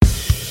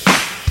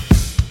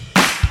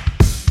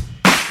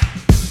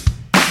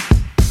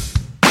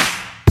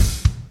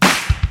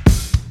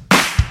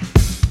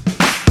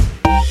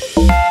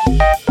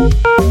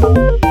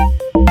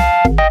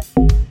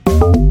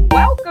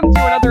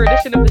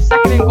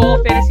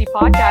Goal Fantasy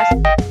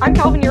Podcast. I'm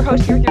Calvin, your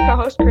host, here with your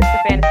co-host, Chris,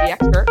 the fantasy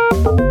expert.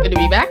 Good to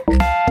be back.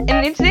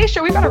 And in today's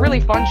show, we've got a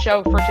really fun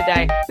show for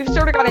today. We've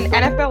sort of got an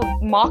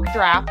NFL mock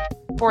draft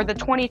for the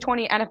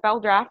 2020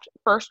 NFL Draft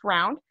first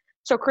round.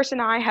 So Chris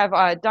and I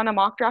have done a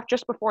mock draft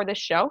just before this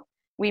show.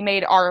 We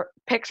made our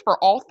picks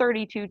for all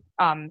 32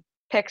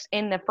 picks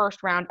in the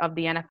first round of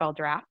the NFL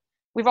Draft.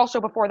 We've also,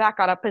 before that,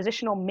 got a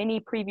positional mini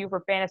preview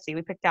for fantasy.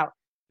 We picked out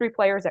 3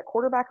 players at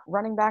quarterback,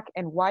 running back,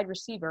 and wide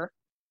receiver.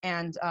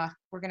 And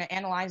we're going to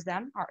analyze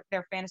them,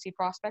 their fantasy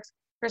prospects.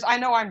 Chris, I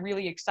know I'm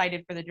really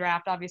excited for the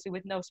draft, obviously,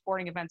 with no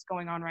sporting events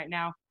going on right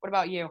now. What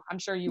about you? I'm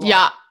sure you are.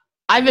 Yeah,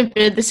 I haven't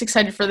been this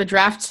excited for the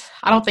draft,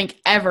 I don't think,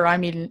 ever. I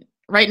mean,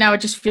 right now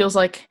it just feels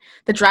like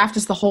the draft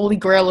is the holy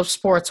grail of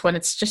sports when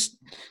it's just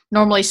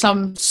normally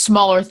some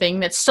smaller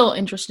thing that's still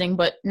interesting,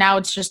 but now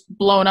it's just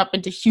blown up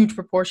into huge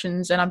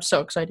proportions, and I'm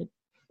so excited.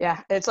 Yeah,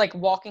 it's like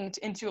walking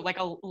into like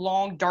a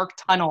long, dark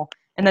tunnel.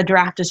 And the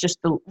draft is just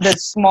the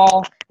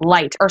small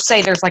light, or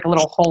say there's like a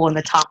little hole in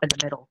the top in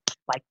the middle,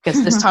 like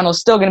because this tunnel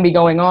is still going to be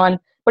going on.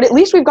 But at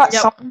least we've got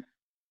some.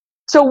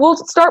 So we'll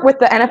start with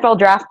the NFL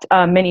Draft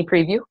mini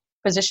preview,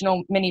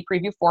 positional mini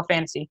preview for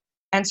fantasy.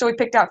 And so we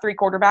picked out 3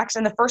 quarterbacks,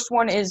 and the first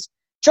one is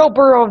Joe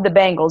Burrow of the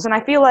Bengals. And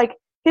I feel like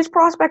his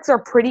prospects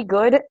are pretty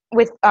good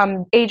with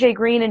AJ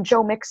Green and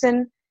Joe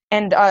Mixon,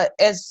 and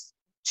as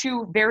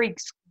 2 very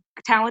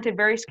talented,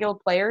 very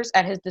skilled players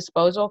at his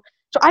disposal.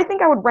 So I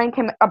think I would rank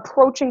him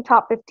approaching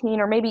top 15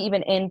 or maybe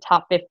even in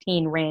top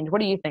 15 range.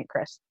 What do you think,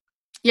 Chris?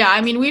 Yeah,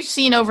 I mean, we've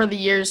seen over the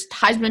years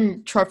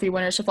Heisman Trophy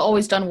winners have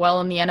always done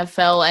well in the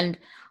NFL, and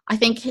I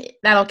think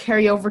that'll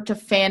carry over to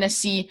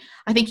fantasy.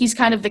 I think he's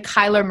kind of the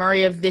Kyler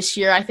Murray of this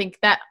year. I think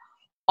that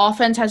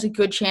offense has a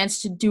good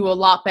chance to do a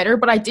lot better,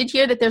 but I did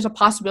hear that there's a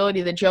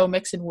possibility that Joe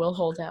Mixon will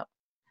hold out.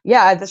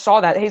 Yeah, I saw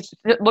that.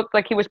 It looked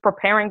like he was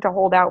preparing to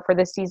hold out for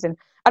this season.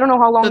 I don't know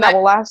how long that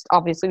will last.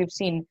 Obviously, we've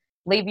seen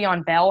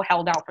Le'Veon Bell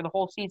held out for the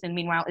whole season.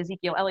 Meanwhile,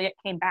 Ezekiel Elliott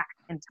came back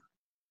in time.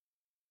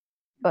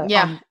 But,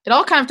 yeah, it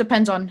all kind of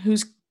depends on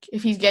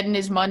if he's getting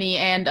his money.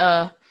 And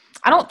I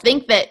don't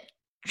think that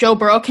Joe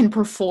Burrow can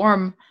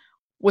perform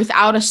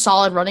without a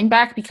solid running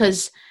back,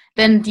 because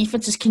then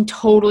defenses can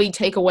totally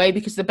take away,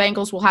 because the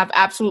Bengals will have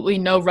absolutely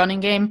no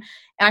running game.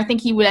 And I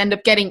think he would end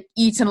up getting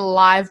eaten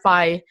alive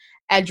by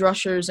edge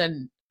rushers.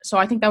 And so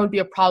I think that would be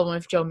a problem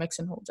if Joe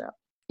Mixon holds out.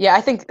 Yeah,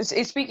 I think,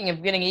 speaking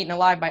of getting eaten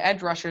alive by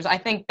edge rushers, I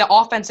think the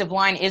offensive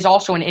line is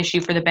also an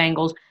issue for the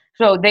Bengals.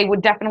 So they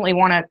would definitely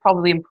want to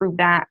probably improve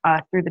that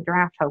through the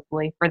draft,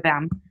 hopefully, for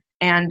them.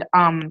 And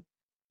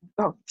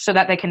so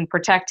that they can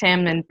protect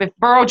him. And if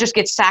Burrow just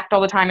gets sacked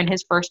all the time in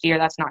his first year,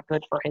 that's not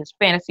good for his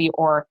fantasy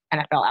or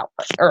NFL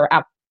output or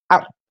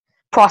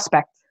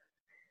prospect.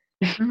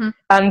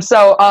 Mm-hmm.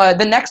 So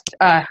the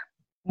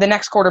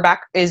next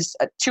quarterback is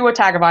Tua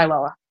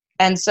Tagovailoa,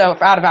 and so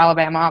out of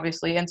Alabama,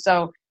 obviously. And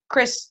so,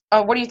 Chris,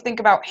 what do you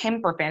think about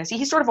him for fantasy?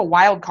 He's sort of a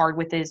wild card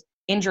with his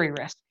injury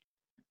risk.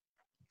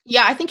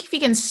 Yeah, I think if he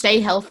can stay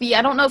healthy,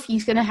 I don't know if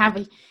he's going to have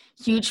a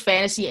huge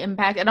fantasy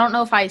impact. I don't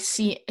know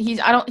if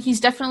he's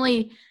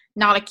definitely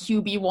not a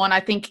QB1. I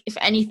think if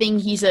anything,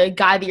 he's a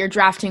guy that you're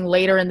drafting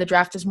later in the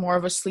draft is more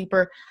of a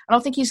sleeper. I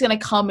don't think he's going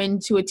to come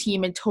into a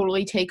team and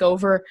totally take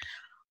over.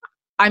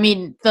 I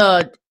mean,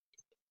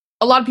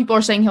 a lot of people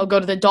are saying he'll go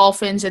to the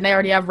Dolphins, and they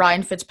already have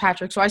Ryan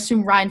Fitzpatrick. So I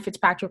assume Ryan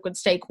Fitzpatrick would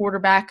stay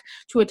quarterback.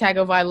 Tua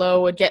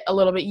Tagovailoa would get a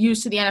little bit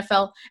used to the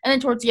NFL. And then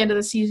towards the end of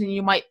the season,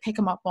 you might pick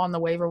him up on the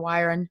waiver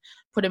wire and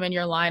put him in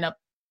your lineup.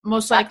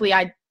 Most likely,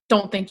 I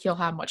don't think he'll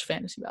have much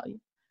fantasy value.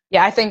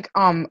 Yeah, I think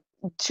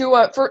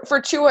Tua,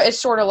 for Tua, is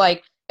sort of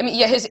like, I mean,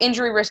 yeah, his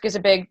injury risk is a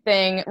big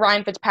thing.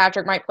 Ryan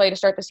Fitzpatrick might play to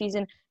start the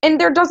season. And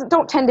there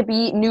don't tend to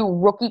be new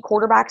rookie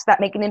quarterbacks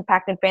that make an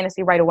impact in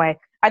fantasy right away.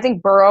 I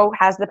think Burrow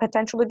has the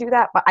potential to do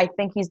that, but I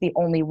think he's the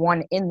only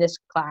one in this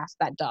class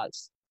that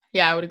does.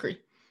 Yeah, I would agree.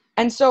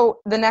 And so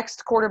the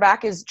next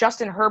quarterback is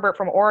Justin Herbert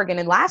from Oregon.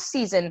 And last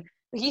season,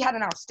 he had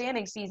an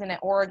outstanding season at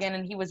Oregon,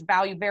 and he was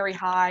valued very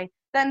high.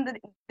 Then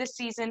this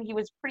season, he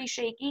was pretty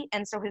shaky,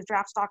 and so his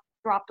draft stock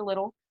dropped a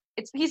little.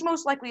 He's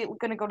most likely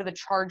going to go to the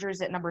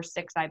Chargers at number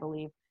 6, I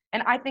believe.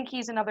 And I think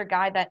he's another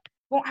guy that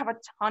won't have a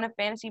ton of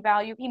fantasy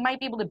value. He might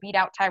be able to beat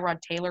out Tyrod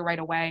Taylor right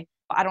away,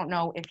 but I don't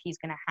know if he's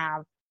going to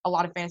have a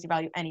lot of fantasy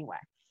value anyway.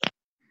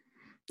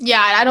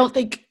 Yeah,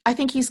 I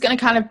think he's going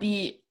to kind of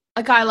be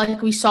a guy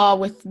like we saw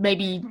with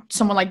maybe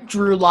someone like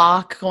Drew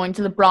Lock going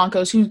to the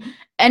Broncos, who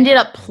ended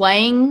up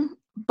playing,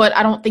 but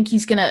I don't think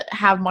he's going to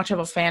have much of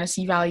a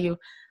fantasy value.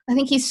 I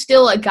think he's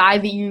still a guy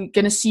that you're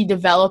going to see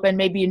develop, and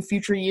maybe in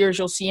future years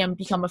you'll see him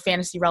become a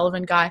fantasy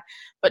relevant guy,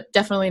 but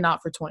definitely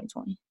not for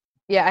 2020.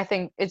 Yeah, I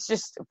think it's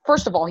just,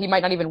 first of all, he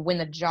might not even win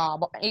the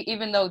job,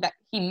 even though that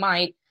he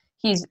might.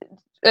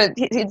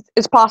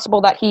 It's possible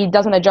that he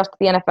doesn't adjust to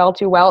the NFL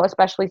too well,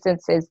 especially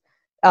since his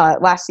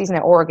last season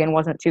at Oregon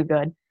wasn't too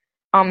good.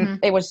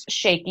 It was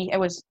shaky.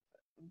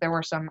 There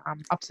were some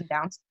ups and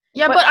downs.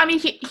 Yeah, but I mean,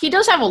 he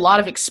does have a lot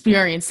of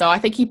experience, though. I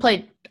think he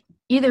played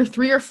either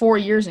 3 or 4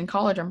 years in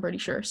college, I'm pretty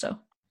sure. So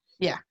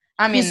yeah,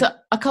 I mean, he's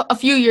a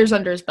few years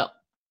under his belt.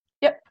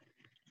 Yep.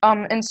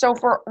 And so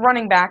for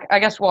running back, I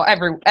guess, well,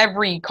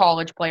 every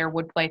college player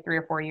would play 3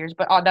 or 4 years,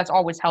 but that's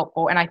always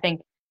helpful. And I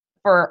think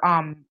for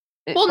Well,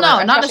 for no,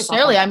 not especially for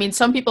necessarily. I mean,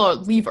 some people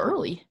leave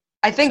early.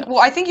 I think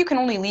you can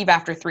only leave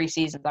after 3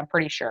 seasons. I'm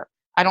pretty sure.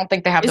 I don't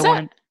think they have Is the that?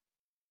 one.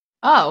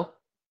 Oh,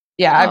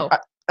 Yeah, oh.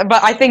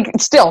 but I think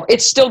it's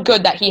still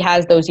good that he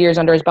has those years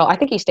under his belt. I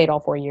think he stayed all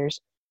 4 years.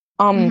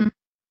 Mm-hmm.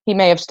 He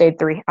may have stayed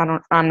 3.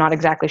 I'm not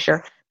exactly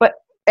sure. But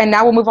and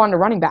now we'll move on to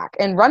running back.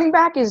 And running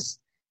back it's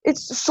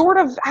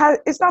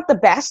not the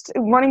best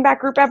running back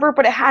group ever,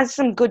 but it has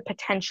some good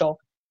potential.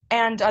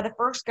 And the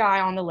first guy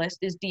on the list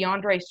is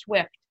DeAndre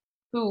Swift,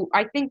 who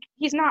I think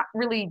he's not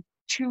really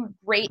too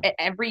great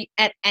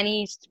at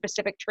any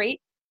specific trait,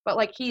 but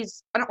like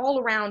he's an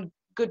all-around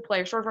good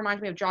player. Sort of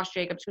reminds me of Josh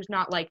Jacobs, who's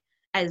not like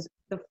as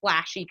the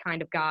flashy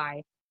kind of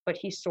guy, but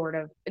he's sort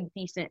of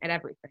decent at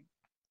everything.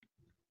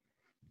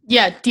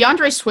 Yeah,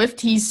 DeAndre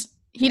Swift,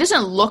 he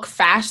doesn't look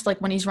fast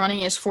like when he's running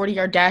his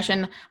 40-yard dash,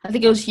 and I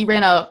think he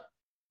ran I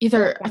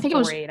think it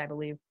was 4.48, I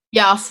believe.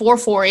 Yeah, a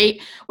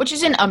 4.48, which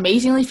isn't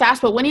amazingly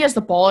fast, but when he has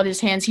the ball in his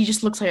hands, he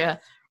just looks like a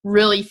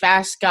really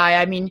fast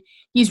guy. I mean,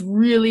 he's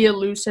really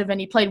elusive, and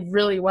he played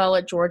really well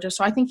at Georgia,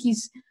 so I think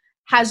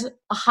has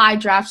a high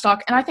draft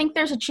stock, and I think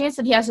there's a chance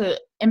that he has an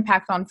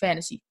impact on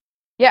fantasy.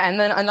 Yeah, and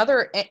then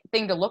another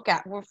thing to look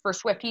at for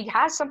Swift, he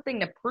has something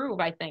to prove,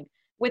 I think.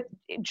 With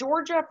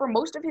Georgia, for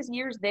most of his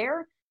years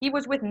there, he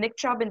was with Nick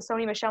Chubb and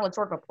Sony Michel in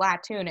sort of a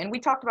platoon, and we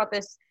talked about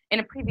this in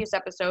a previous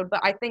episode,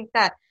 but I think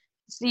that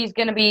he's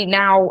going to be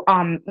now.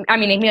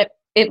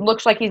 It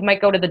looks like he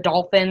might go to the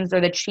Dolphins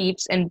or the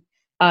Chiefs and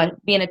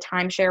be in a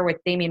timeshare with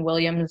Damian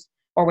Williams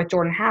or with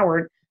Jordan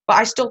Howard. But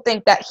I still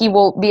think that he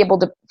will be able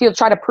to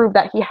try to prove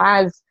that he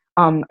has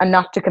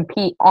enough to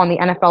compete on the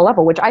NFL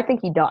level, which I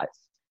think he does.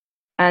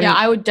 And yeah,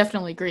 I would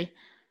definitely agree.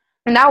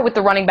 And now with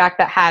the running back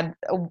that had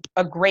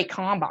a great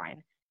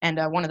combine and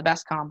one of the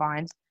best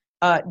combines,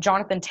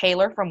 Jonathan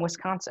Taylor from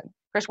Wisconsin.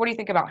 Chris, what do you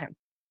think about him?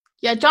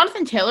 Yeah,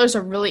 Jonathan Taylor is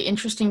a really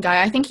interesting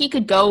guy. I think he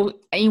could go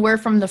anywhere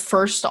from the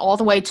first all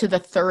the way to the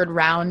third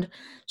round.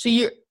 So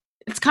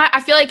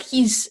I feel like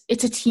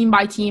it's a team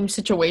by team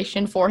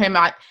situation for him.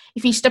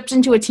 If he steps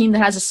into a team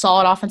that has a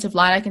solid offensive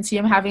line, I can see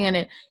him having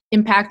an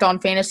impact on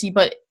fantasy.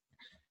 But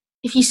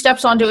if he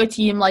steps onto a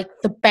team like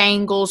the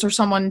Bengals or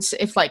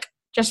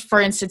just for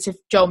instance, if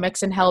Joe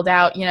Mixon held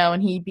out,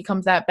 and he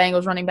becomes that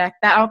Bengals running back,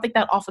 I don't think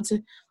that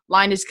offensive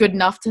line is good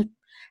enough to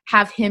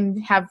have him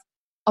have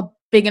a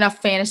big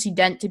enough fantasy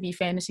dent to be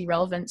fantasy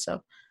relevant.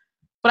 So,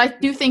 but I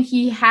do think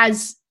he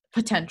has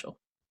potential.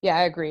 Yeah,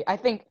 I agree. I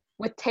think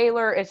with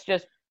Taylor, it's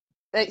just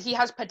that he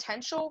has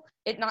potential.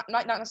 It not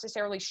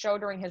necessarily show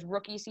during his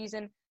rookie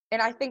season.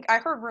 And I think I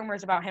heard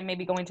rumors about him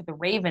maybe going to the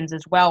Ravens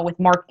as well with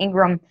Mark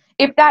Ingram.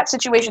 If that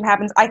situation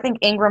happens, I think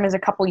Ingram is a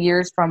couple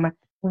years from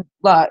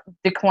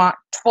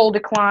full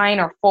decline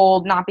or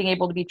full not being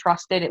able to be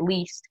trusted at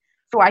least.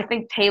 So I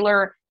think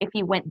Taylor, if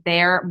he went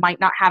there, might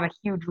not have a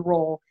huge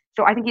role.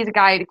 So I think he's a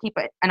guy to keep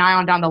an eye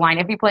on down the line.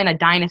 If you play in a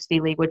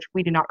dynasty league, which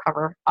we do not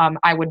cover,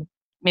 I would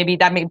might be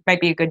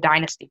a good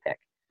dynasty pick.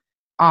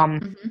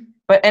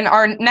 But and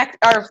our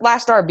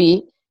last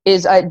RB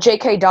is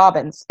J.K.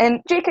 Dobbins,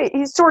 and J.K.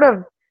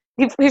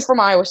 he's from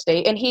Iowa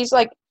State, and he's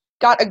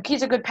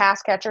a good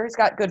pass catcher. He's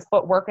got good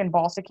footwork and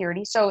ball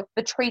security. So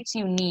the traits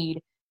you need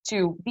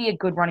to be a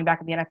good running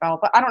back in the NFL.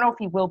 But I don't know if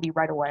he will be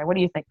right away. What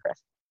do you think, Chris?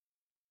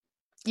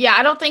 Yeah,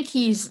 I don't think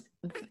he's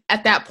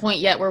at that point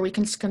yet where we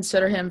can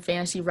consider him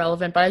fantasy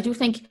relevant, but I do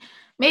think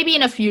maybe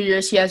in a few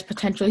years he has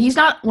potential. He's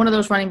not one of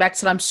those running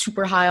backs that I'm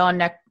super high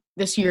on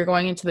this year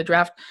going into the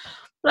draft,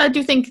 but I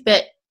do think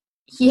that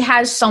he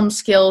has some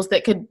skills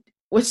that could,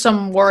 with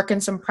some work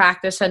and some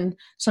practice and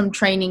some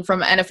training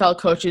from NFL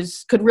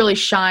coaches, could really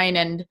shine,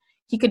 and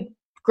he could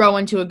grow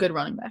into a good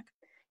running back.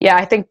 Yeah,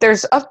 I think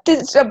there's a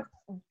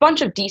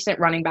bunch of decent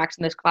running backs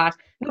in this class.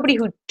 Nobody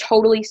who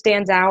totally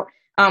stands out.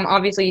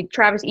 Obviously,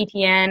 Travis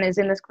Etienne is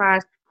in this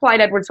class.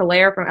 Clyde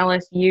Edwards-Helaire from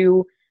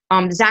LSU.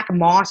 Zach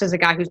Moss is a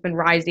guy who's been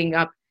rising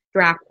up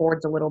draft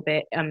boards a little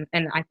bit, and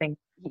I think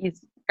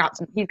he's got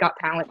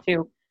talent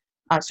too.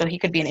 So he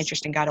could be an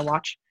interesting guy to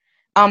watch.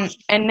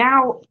 And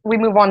now we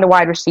move on to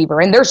wide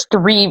receiver, and there's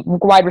 3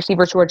 wide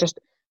receivers who are just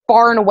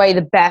far and away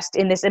the best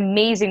in this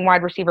amazing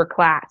wide receiver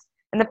class.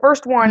 And the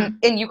first one,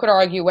 and you could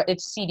argue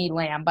it's CeeDee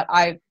Lamb, but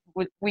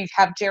we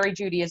have Jerry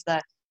Jeudy as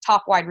the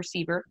top wide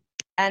receiver.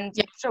 And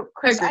yeah, so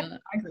Chris,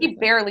 he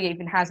barely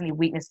even has any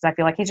weaknesses. I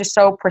feel like he's just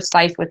so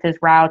precise with his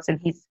routes, and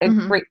he's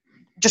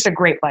just a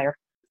great player.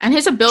 And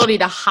his ability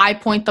to high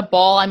point the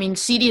ball. I mean,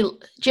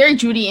 Jerry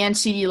Jeudy and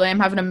CeeDee Lamb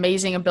have an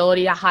amazing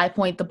ability to high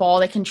point the ball.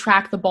 They can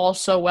track the ball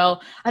so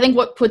well. I think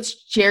what puts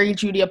Jerry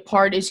Jeudy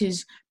apart is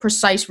his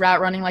precise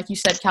route running, like you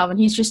said, Calvin.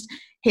 He's just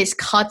his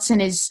cuts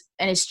and his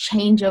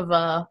change of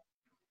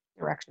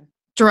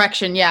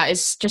direction. Yeah,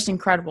 is just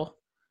incredible.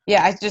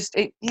 Yeah,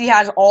 he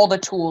has all the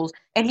tools,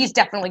 and he's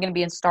definitely going to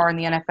be a star in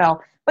the NFL.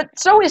 But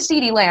so is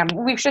CeeDee Lamb.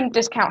 We shouldn't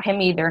discount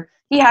him either.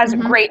 He has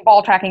great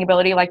ball tracking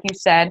ability, like you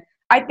said.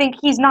 I think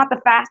he's not the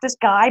fastest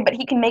guy, but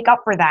he can make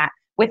up for that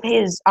with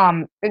his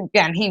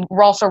again, he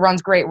also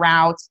runs great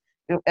routes,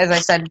 as I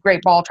said,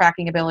 great ball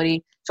tracking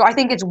ability. So I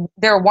think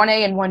they're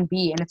 1A and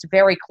 1B, and it's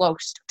very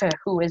close to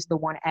who is the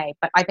 1A.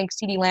 But I think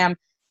CeeDee Lamb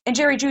and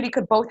Jerry Jeudy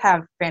could both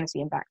have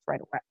fantasy impacts right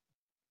away.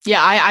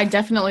 Yeah, I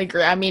definitely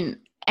agree. I mean,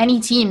 any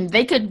team,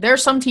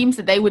 there's some teams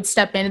that they would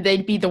step in and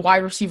they'd be the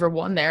wide receiver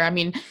one there. I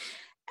mean,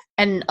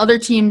 and other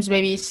teams,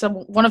 maybe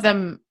one of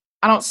them,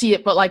 I don't see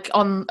it, but like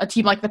on a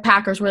team like the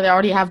Packers where they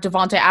already have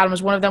Devontae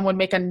Adams, one of them would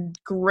make a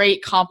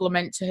great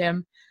compliment to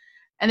him.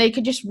 And they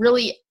could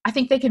I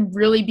think they could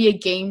really be a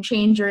game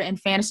changer in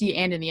fantasy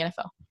and in the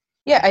NFL.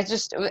 Yeah,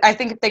 I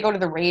think if they go to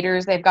the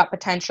Raiders, they've got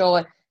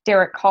potential.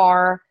 Derek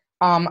Carr.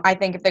 I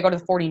think if they go to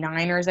the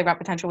 49ers, they've got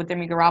potential with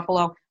Jimmy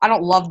Garoppolo. I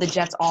don't love the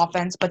Jets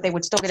offense, but they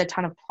would still get a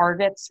ton of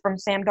targets from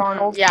Sam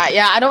Darnold.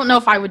 Yeah. I don't know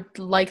if I would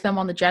like them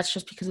on the Jets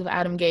just because of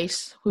Adam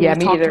Gase, who we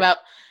talked about.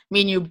 Me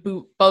and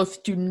you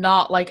both do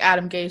not like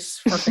Adam Gase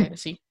for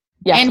fantasy.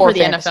 Yeah, and for the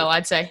fantasy. NFL,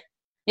 I'd say.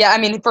 Yeah, I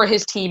mean, for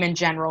his team in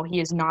general,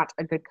 he is not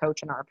a good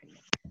coach in our opinion.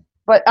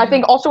 But I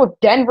think also if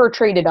Denver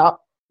traded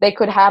up, they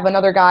could have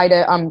another guy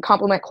to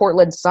complement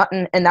Courtland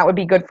Sutton, and that would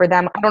be good for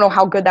them. I don't know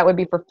how good that would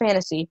be for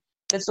fantasy.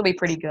 This will be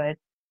pretty good.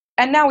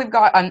 And now we've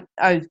got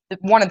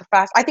one of the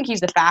fast. I think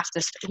he's the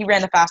fastest. He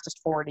ran the fastest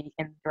 40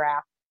 in the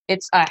draft.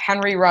 It's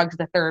Henry Ruggs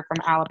III from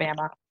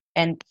Alabama,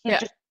 and he's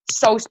just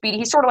so speedy.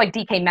 He's sort of like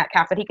DK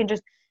Metcalf, that he can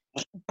just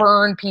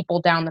burn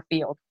people down the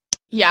field.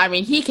 Yeah, I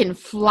mean, he can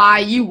fly.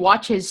 You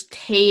watch his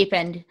tape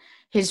and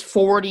his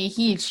 40.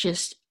 He's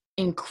just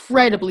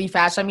incredibly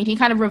fast. I mean, he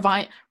kind of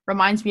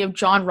reminds me of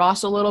John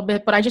Ross a little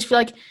bit, but I just feel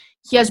like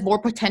he has more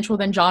potential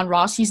than John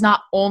Ross. He's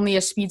not only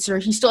a speedster.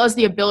 He still has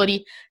the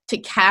ability to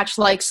catch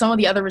like some of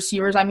the other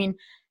receivers. I mean,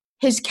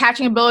 his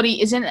catching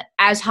ability isn't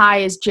as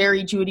high as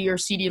Jerry Jeudy or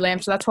CeeDee Lamb,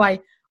 so that's why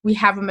we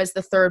have him as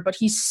the third, but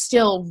he's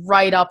still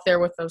right up there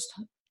with those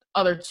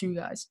other two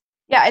guys.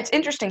 Yeah, it's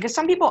interesting because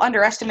some people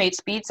underestimate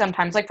speed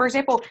sometimes. Like, for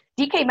example,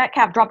 DK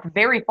Metcalf dropped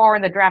very far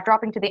in the draft,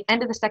 dropping to the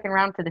end of the second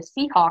round to the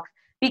Seahawks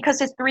because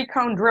his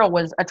 3-cone drill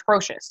was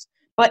atrocious.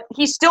 But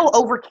he still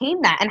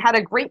overcame that and had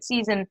a great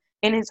season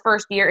in his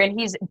first year, and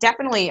he's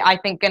definitely, I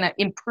think, going to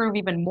improve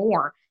even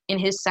more in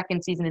his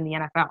second season in the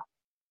NFL.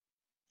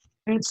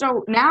 And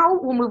so now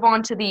we'll move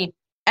on to the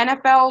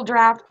NFL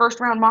draft,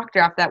 first-round mock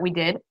draft that we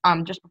did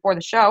just before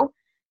the show.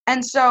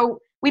 And so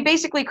we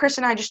basically, Chris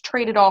and I just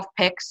traded off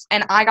picks,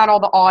 and I got all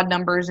the odd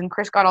numbers, and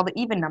Chris got all the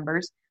even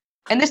numbers.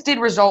 And this did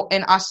result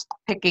in us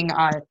picking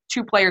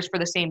two players for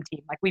the same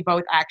team. Like, we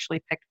both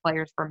actually picked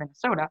players for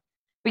Minnesota.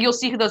 But you'll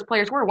see who those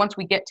players were once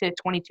we get to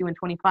 22 and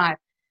 25.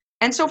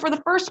 And so for the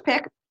first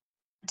pick,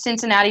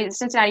 Cincinnati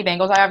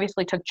Bengals, I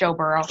obviously took Joe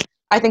Burrow.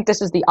 I think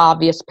this is the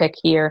obvious pick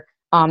here.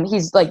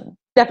 He's like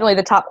definitely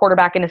the top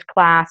quarterback in his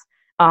class,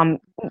 won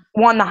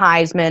the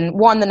Heisman,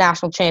 won the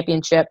national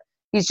championship.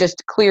 He's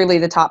just clearly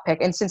the top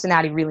pick, and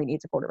Cincinnati really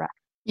needs a quarterback.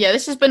 Yeah,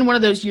 this has been one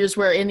of those years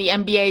where in the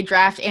NBA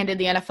draft and in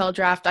the NFL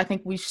draft, I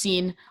think we've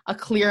seen a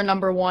clear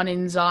number one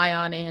in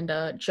Zion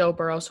and Joe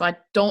Burrow. So I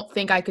don't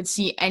think I could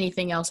see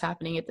anything else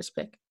happening at this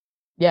pick.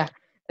 Yeah,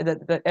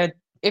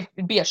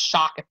 it'd be a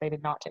shock if they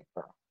did not take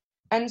Burrow.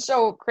 And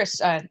so, Chris,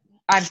 I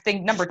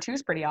think number 2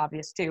 is pretty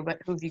obvious too, but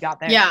who've you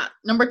got there? Yeah,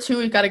 number 2,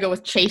 we've got to go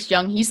with Chase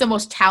Young. He's the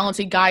most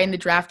talented guy in the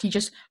draft. He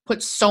just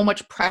puts so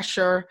much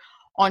pressure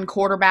on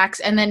quarterbacks,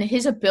 and then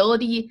his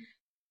ability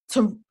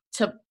to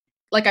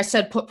like I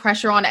said, put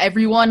pressure on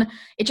everyone,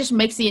 it just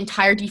makes the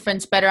entire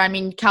defense better. I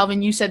mean,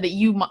 Calvin, you said that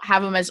you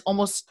have him as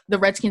the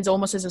Redskins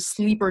almost as a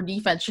sleeper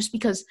defense, just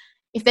because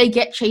if they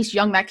get Chase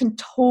Young, that can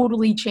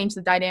totally change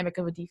the dynamic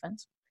of a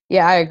defense.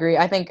 Yeah, I agree.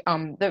 I think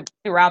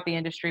throughout the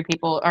industry,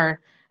 people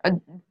are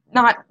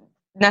not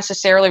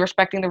necessarily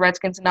respecting the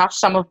Redskins enough.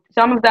 Some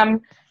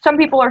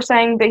people are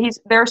saying that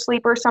they're a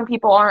sleeper. Some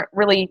people are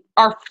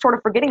sort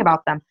of forgetting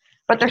about them.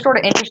 But they're sort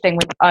of interesting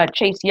with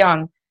Chase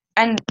Young.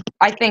 And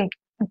I think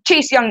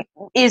Chase Young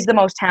is the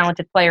most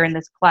talented player in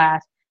this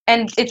class.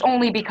 And it's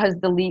only because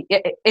in the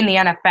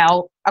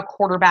NFL, a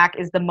quarterback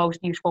is the most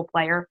useful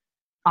player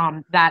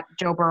that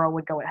Joe Burrow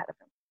would go ahead of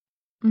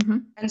him. Mm-hmm.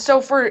 And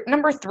so for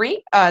number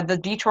 3, the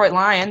Detroit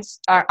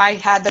Lions, I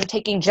had them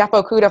taking Jeff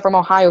Okudah from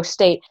Ohio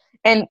State.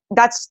 And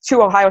that's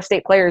 2 Ohio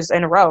State players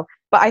in a row.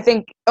 But I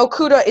think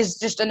Okudah is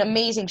just an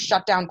amazing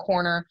shutdown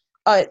corner.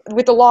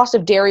 With the loss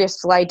of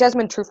Darius Slay,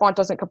 Desmond Trufant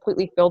doesn't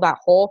completely fill that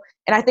hole.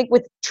 And I think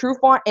with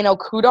Trufant and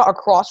Okudah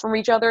across from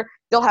each other,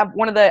 they'll have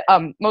one of the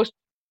most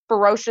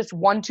ferocious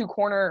 1-2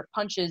 corner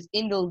punches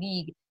in the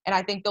league. And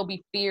I think they'll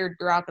be feared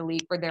throughout the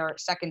league for their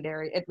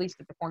secondary, at least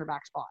at the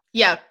cornerback spot.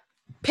 Yeah.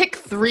 Pick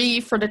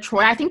 3 for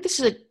Detroit. I think this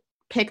is a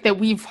pick that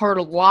we've heard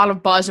a lot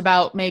of buzz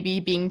about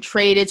maybe being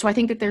traded. So I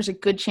think that there's a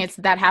good chance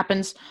that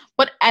happens.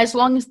 But as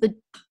long as the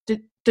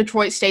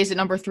Detroit stays at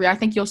number 3, I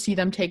think you'll see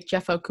them take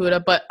Jeff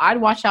Okudah, but I'd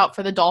watch out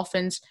for the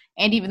Dolphins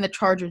and even the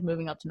Chargers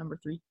moving up to number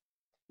 3.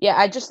 Yeah,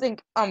 I just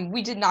think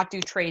we did not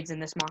do trades in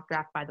this mock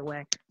draft, by the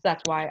way. So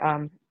that's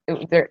why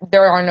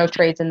there are no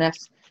trades in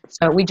this.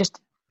 So we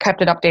just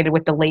kept it updated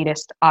with the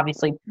latest,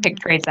 obviously, pick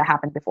trades that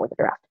happened before the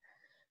draft.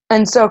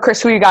 And so,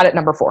 Chris, who you got at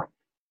number 4?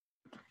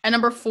 At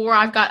number 4,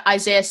 I've got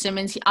Isaiah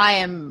Simmons.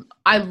 I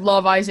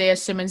love Isaiah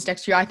Simmons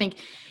next year. I think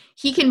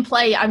he can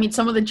play. I mean,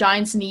 some of the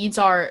Giants' needs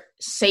are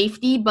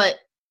safety, but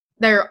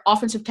they're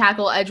offensive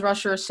tackle, edge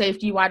rusher,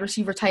 safety, wide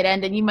receiver, tight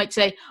end. And you might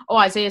say, oh,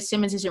 Isaiah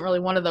Simmons isn't really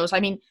one of those.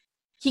 I mean,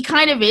 he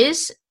kind of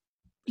is.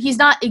 He's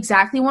not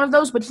exactly one of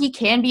those, but he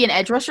can be an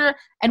edge rusher.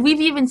 And we've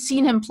even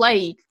seen him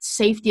play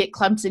safety at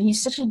Clemson.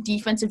 He's such a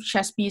defensive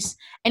chess piece.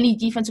 Any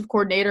defensive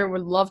coordinator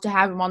would love to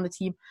have him on the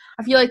team.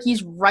 I feel like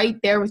he's right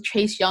there with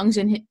Chase Young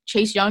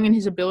and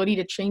his ability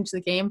to change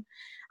the game.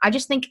 I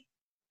just think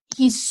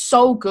he's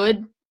so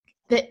good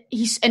that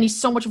he's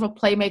so much of a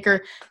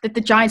playmaker that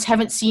the Giants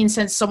haven't seen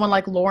since someone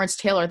like Lawrence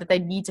Taylor, that they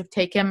need to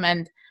take him.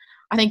 And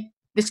I think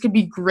this could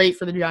be great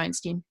for the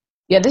Giants team.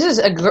 Yeah, this is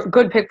a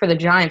good pick for the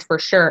Giants for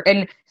sure.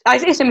 And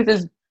Isaiah Simmons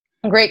is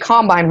a great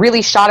combine,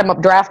 really shot him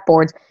up draft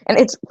boards. And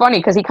it's funny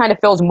because he kind of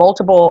fills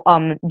multiple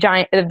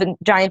the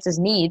Giants'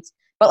 needs,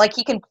 but like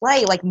he can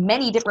play like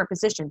many different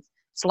positions: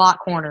 slot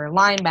corner,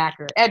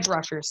 linebacker, edge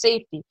rusher,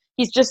 safety.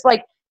 He's just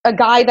like a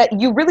guy that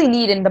you really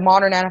need in the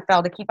modern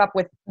NFL to keep up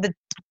with the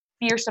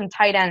fearsome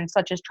tight ends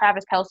such as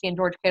Travis Kelce and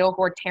George Kittle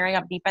who are tearing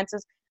up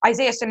defenses.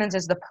 Isaiah Simmons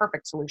is the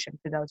perfect solution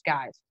to those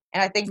guys.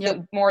 And I think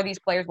that more of these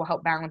players will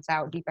help balance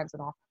out defense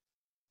and offense.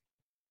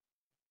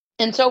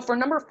 And so for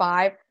number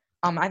 5,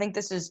 I think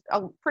this is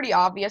pretty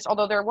obvious,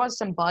 although there was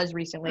some buzz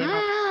recently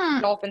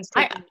about Dolphins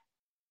taking.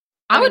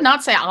 I would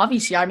not say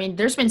obviously. I mean,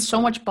 there's been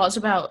so much buzz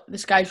about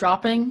this guy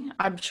dropping.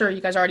 I'm sure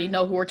you guys already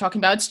know who we're talking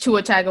about. It's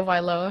Tua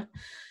Tagovailoa.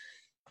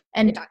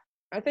 And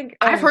I think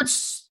I've heard.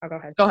 Go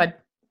ahead. Go ahead.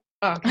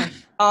 Oh,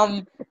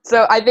 okay.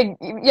 So I think,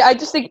 I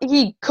just think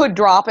he could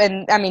drop,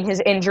 and I mean,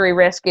 his injury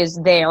risk is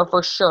there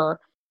for sure.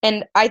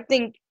 And I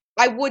think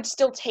I would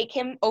still take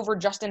him over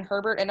Justin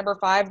Herbert at number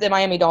 5. The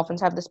Miami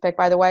Dolphins have this pick,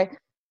 by the way.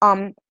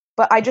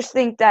 But I just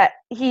think that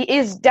he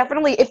is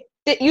definitely,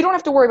 you don't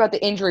have to worry about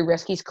the injury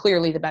risk. He's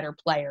clearly the better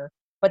player.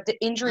 But the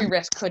injury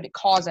risk could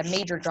cause a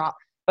major drop.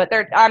 But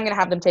I'm going to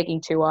have them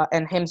taking Tua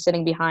and him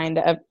sitting behind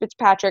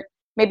Fitzpatrick,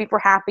 maybe for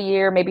half a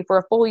year, maybe for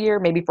a full year,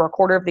 maybe for a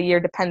quarter of the year,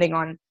 depending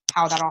on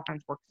how that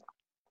offense works out.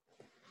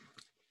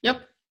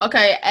 Yep.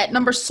 Okay, at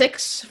number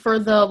 6 for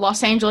the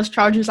Los Angeles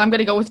Chargers, I'm going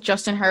to go with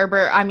Justin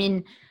Herbert. I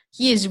mean,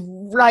 he is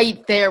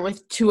right there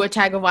with Tua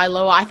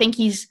Tagovailoa. I think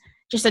he's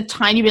just a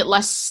tiny bit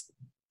less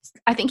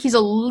 – I think he's a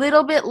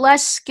little bit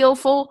less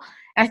skillful.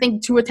 I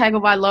think Tua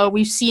Tagovailoa,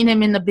 we've seen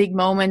him in the big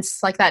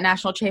moments like that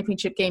national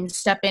championship game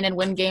step in and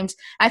win games.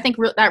 I think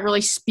that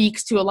really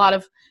speaks to a lot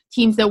of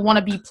teams that want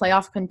to be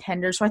playoff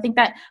contenders. So I think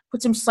that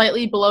puts him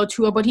slightly below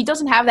Tua, but he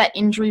doesn't have that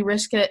injury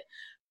risk that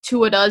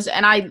Tua does.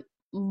 And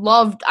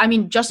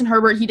Justin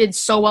Herbert, he did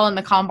so well in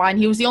the combine.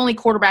 He was the only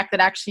quarterback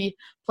that actually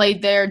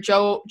played there.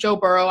 Joe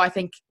Burrow, I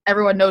think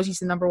everyone knows he's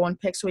the number 1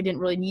 pick, so he didn't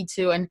really need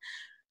to. And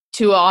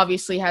Tua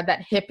obviously had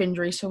that hip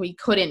injury, so he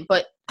couldn't.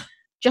 But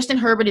Justin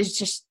Herbert is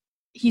just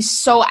 – he's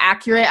so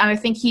accurate, and I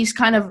think he's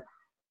kind of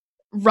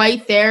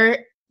right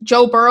there.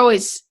 Joe Burrow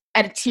is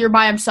at a tier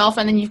by himself,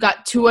 and then you've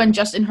got Tua and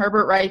Justin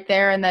Herbert right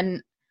there, and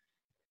then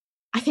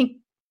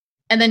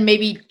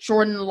maybe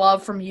Jordan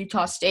Love from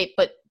Utah State.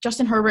 But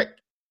Justin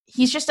Herbert,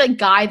 he's just a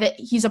guy that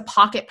he's a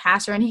pocket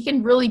passer, and he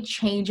can really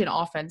change an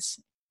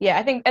offense. Yeah,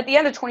 I think at the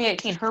end of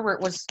 2018,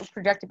 Herbert was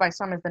projected by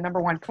some as the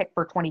number 1 pick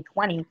for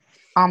 2020.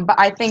 But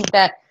I think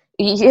that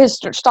his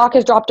stock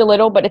has dropped a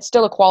little, but it's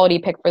still a quality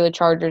pick for the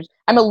Chargers.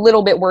 I'm a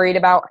little bit worried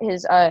about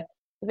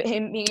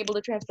him being able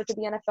to transfer to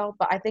the NFL,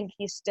 but I think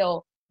he's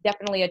still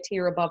definitely a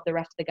tier above the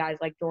rest of the guys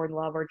like Jordan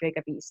Love or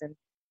Jacob Eason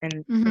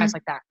and guys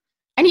like that.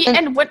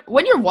 And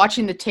when you're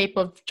watching the tape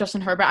of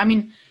Justin Herbert, I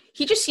mean,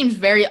 he just seems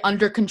very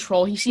under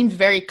control. He seems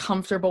very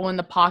comfortable in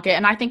the pocket,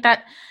 and I think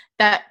that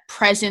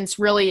presence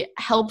really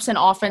helps an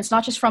offense,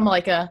 not just from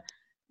like a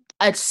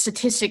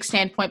statistic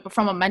standpoint, but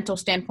from a mental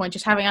standpoint,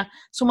 just having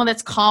someone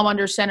that's calm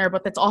under center,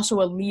 but that's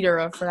also a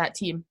leader for that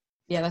team.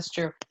 Yeah, that's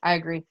true. I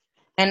agree.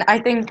 And I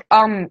think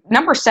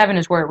number 7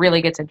 is where it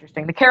really gets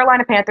interesting. The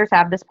Carolina Panthers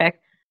have this pick,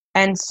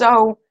 and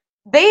so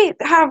they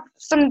have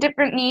some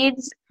different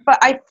needs, but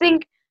I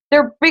think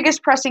their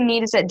biggest pressing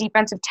need is at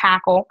defensive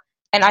tackle,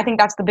 and I think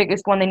that's the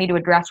biggest one they need to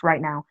address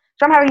right now.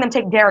 So I'm having them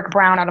take Derek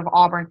Brown out of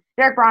Auburn.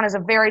 Derek Brown is a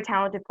very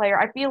talented player.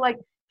 I feel like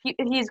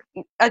he's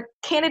a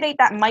candidate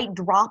that might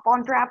drop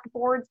on draft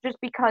boards just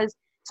because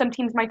some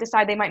teams might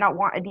decide they might not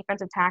want a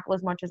defensive tackle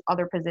as much as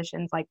other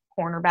positions like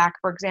cornerback,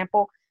 for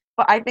example.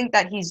 But I think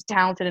that he's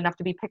talented enough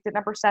to be picked at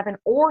number 7,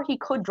 or he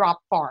could drop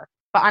far.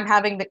 But I'm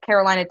having the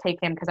Carolina take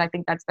him because I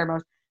think that's their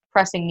most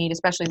pressing need,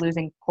 especially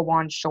losing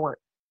Kawan Short.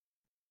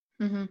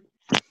 Mm-hmm.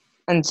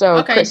 And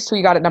so, Chris, who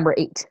you got at number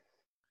 8?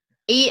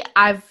 8,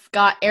 I've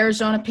got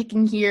Arizona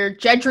picking here.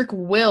 Jedrick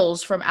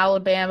Wills from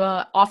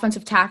Alabama,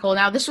 offensive tackle.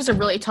 Now, this was a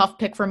really tough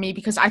pick for me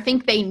because I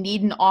think they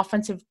need an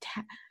offensive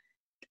tackle.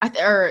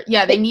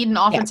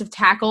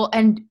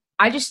 And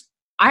I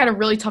had a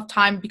really tough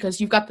time because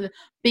you've got the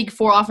big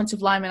 4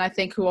 offensive linemen, I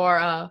think, who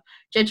are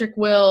Jedrick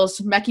Wills,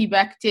 Mekhi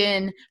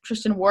Becton,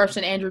 Tristan Wirfs,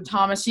 and Andrew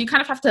Thomas. So you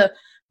kind of have to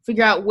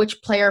figure out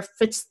which player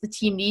fits the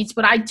team needs.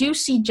 But I do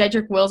see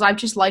Jedrick Wills. I've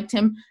just liked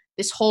him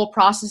this whole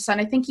process,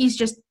 and I think he's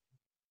just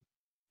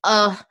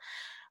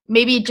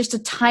maybe just a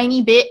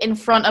tiny bit in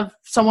front of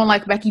someone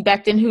like Becky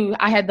Becton, who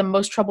I had the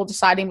most trouble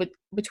deciding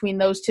between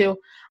those two.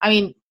 I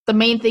mean, the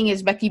main thing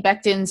is Becky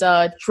Becton's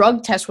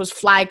drug test was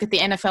flagged at the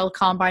NFL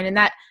Combine, and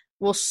that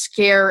will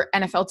scare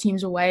NFL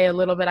teams away a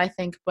little bit, I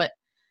think. But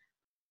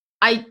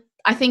I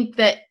think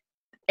that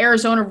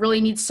Arizona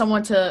really needs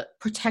someone to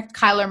protect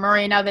Kyler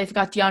Murray. Now they've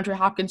got DeAndre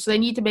Hopkins, so they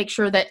need to make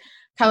sure that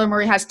Kyler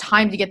Murray has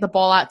time to get the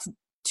ball out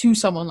to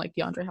someone like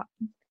DeAndre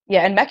Hopkins.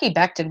 Yeah, and Becky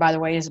Becton, by the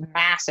way, is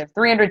massive,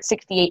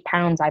 368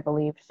 pounds, I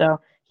believe. So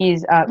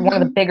he's one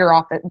of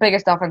the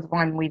biggest offensive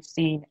linemen we've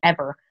seen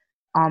ever.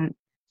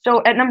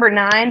 So at number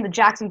 9, the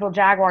Jacksonville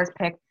Jaguars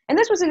pick, and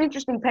this was an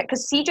interesting pick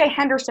because C.J.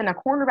 Henderson, a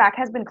cornerback,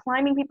 has been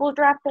climbing people's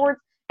draft boards,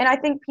 and I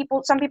think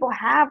some people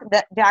have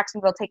that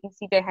Jacksonville taking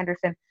C.J.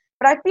 Henderson,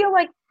 but I feel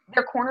like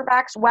their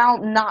cornerbacks,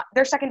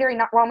 their secondary,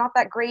 while not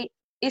that great,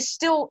 is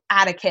still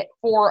adequate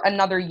for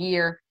another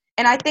year.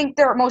 And I think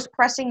their most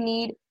pressing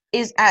need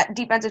is at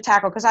defensive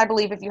tackle, because I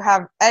believe if you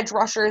have edge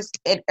rushers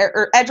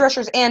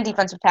and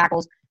defensive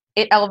tackles,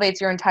 it elevates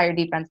your entire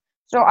defense.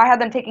 So I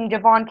had them taking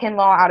Javon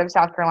Kinlaw out of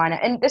South Carolina,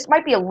 and this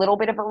might be a little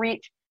bit of a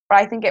reach, but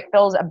I think it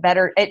fills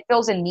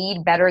a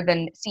need better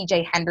than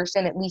C.J.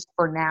 Henderson, at least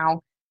for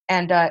now,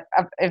 and a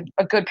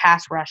good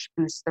pass rush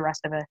boosts the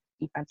rest of the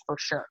defense for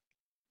sure.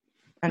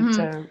 And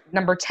so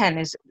number 10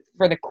 is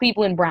for the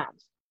Cleveland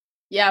Browns.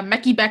 Yeah,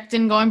 Becky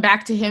Becton, going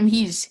back to him,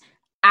 he's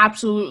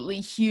absolutely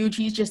huge.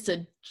 He's just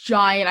a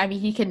giant. I mean,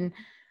 he can,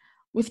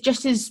 with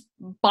just his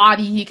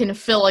body, he can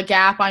fill a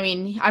gap. I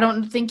mean, I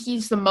don't think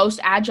he's the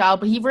most agile,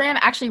 but he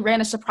actually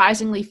ran a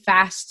surprisingly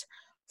fast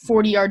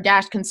 40-yard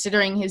dash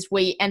considering his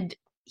weight, and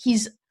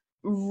he's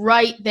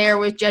right there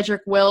with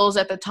Jedrick Wills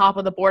at the top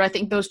of the board. I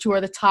think those two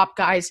are the top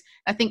guys.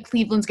 I think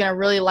Cleveland's going to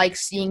really like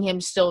seeing him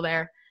still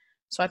there,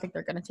 so I think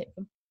they're going to take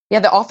him. Yeah,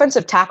 the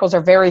offensive tackles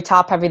are very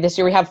top-heavy this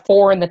year. We have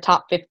 4 in the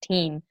top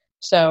 15,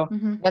 so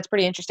that's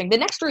pretty interesting. The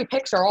next 3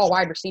 picks are all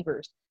wide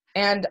receivers.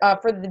 And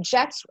for the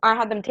Jets, I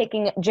had them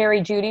taking Jerry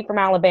Jeudy from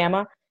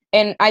Alabama,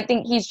 and I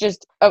think he's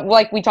just,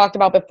 like we talked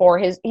about before,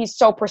 he's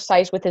so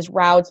precise with his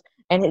routes,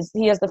 and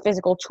he has the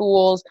physical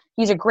tools.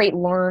 He's a great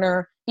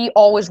learner. He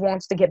always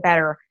wants to get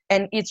better,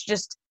 and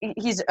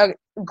he's a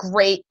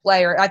great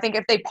player. I think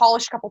if they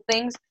polish a couple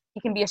things,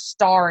 he can be a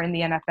star in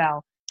the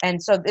NFL.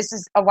 And so this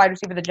is a wide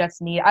receiver the Jets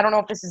need. I don't know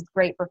if this is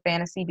great for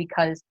fantasy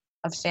because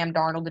of Sam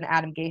Darnold and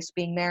Adam Gase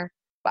being there,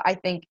 but I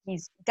think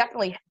he's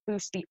definitely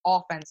boosts the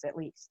offense at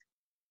least.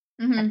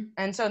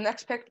 And so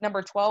next pick,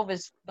 number 12,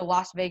 is the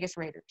Las Vegas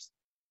Raiders.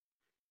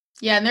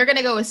 Yeah, and they're going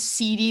to go with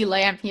CeeDee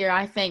Lamb here.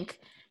 I think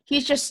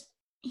he's just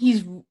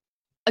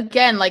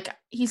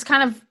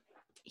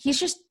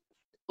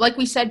like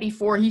we said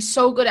before, he's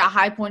so good at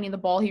high pointing the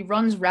ball. He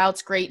runs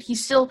routes great.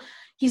 He's a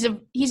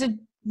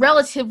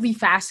relatively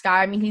fast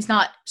guy. I mean, he's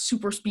not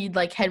super speed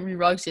like Henry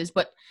Ruggs is,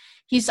 but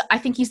I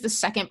think he's the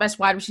second best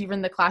wide receiver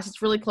in the class.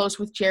 It's really close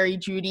with Jerry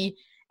Jeudy.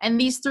 And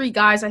these 3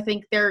 guys, I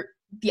think they're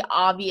the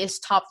obvious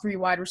top 3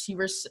 wide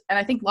receivers. And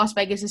I think Las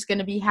Vegas is going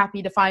to be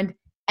happy to find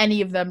any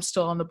of them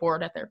still on the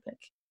board at their pick.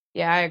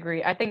 Yeah, I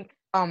agree. I think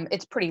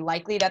it's pretty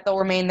likely that they'll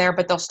remain there,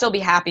 but they'll still be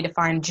happy to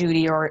find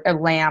Jeudy or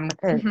Lamb.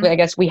 I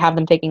guess we have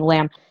them taking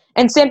Lamb.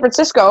 And San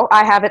Francisco,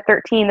 I have at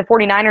 13, the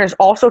 49ers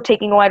also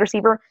taking a wide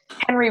receiver,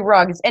 Henry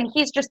Ruggs. And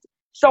he's just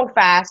so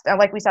fast.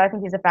 Like we said, I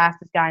think he's the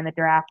fastest guy in the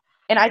draft.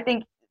 And I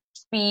think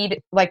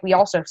speed, like we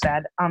also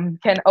said,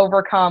 can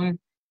overcome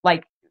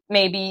like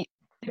maybe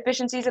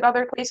deficiencies at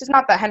other places.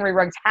 Not that Henry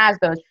Ruggs has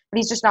those, but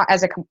he's just not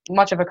as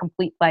much of a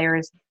complete player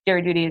as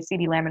Jerry Jeudy and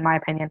CeeDee Lamb, in my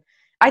opinion.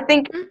 I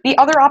think the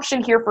other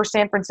option here for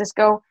San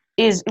Francisco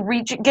is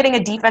getting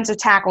a defensive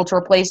tackle to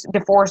replace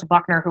DeForest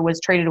Buckner, who was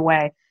traded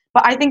away.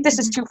 But I think this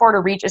is too far to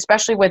reach,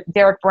 especially with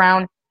Derek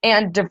Brown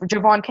and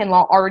Javon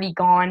Kinlaw already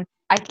gone.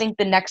 I think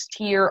the next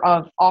tier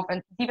of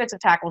defensive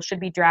tackles should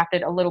be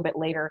drafted a little bit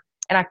later,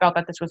 and I felt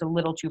that this was a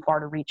little too far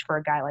to reach for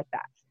a guy like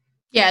that.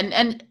 Yeah,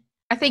 and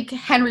I think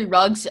Henry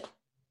Ruggs,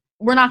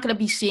 we're not going to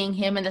be seeing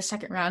him in the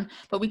second round,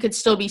 but we could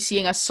still be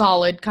seeing a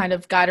solid kind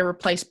of guy to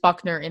replace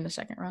Buckner in the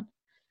second round.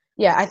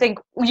 Yeah, I think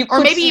you could,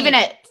 or maybe even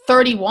at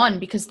 31,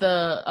 because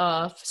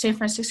the San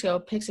Francisco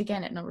picks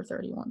again at number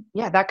 31.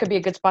 Yeah, that could be a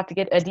good spot to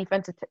get a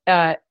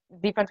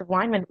defensive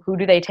lineman. Who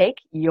do they take?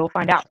 You'll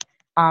find out.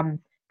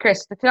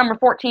 Chris, the number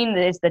 14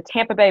 is the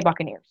Tampa Bay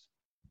Buccaneers.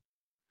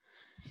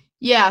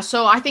 Yeah,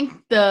 so I think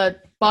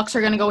the Bucs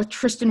are going to go with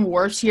Tristan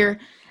Wirfs here.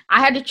 I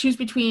had to choose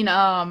between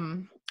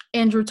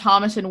Andrew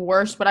Thomas and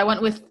Wirfs, but I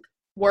went with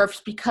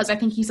Wirfs because I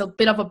think he's a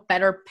bit of a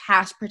better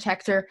pass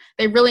protector.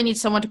 They really need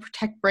someone to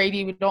protect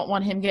Brady. We don't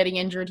want him getting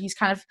injured. He's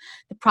kind of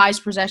the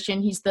prized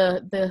possession. He's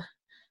the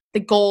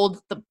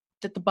gold that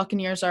the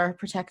Buccaneers are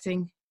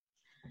protecting.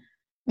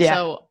 Yeah.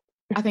 So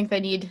I think they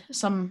need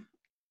some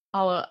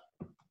I'll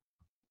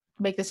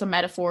make this a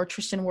metaphor.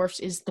 Tristan Wirfs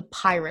is the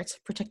pirate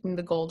protecting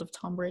the gold of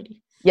Tom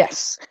Brady.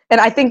 Yes.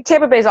 And I think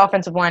Tampa Bay's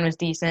offensive line was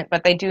decent,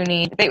 but they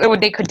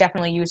could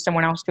definitely use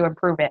someone else to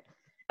improve it.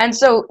 And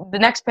so the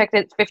next pick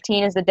at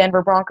 15 is the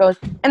Denver Broncos,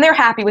 and they're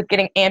happy with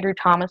getting Andrew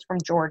Thomas from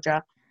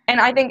Georgia. And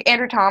I think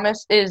Andrew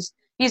Thomas he's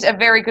he's a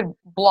very good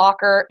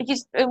blocker.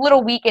 He's a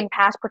little weak in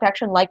pass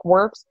protection like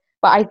Wirfs,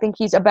 but I think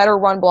he's a better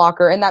run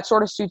blocker, and that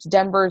sort of suits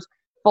Denver's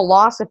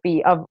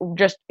philosophy of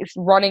just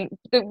running,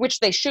 which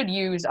they should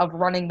use, of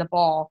running the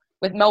ball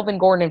with Melvin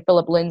Gordon and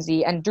Phillip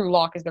Lindsay and Drew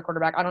Lock as their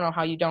quarterback. I don't know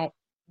how you don't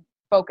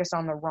focus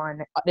on the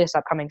run this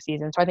upcoming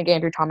season. So I think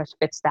Andrew Thomas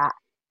fits that.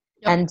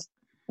 Yep. And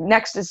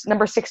next is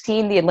number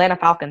 16, the Atlanta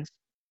Falcons.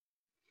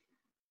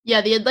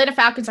 Yeah, the Atlanta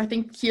Falcons, I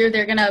think here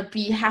they're going to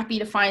be happy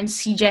to find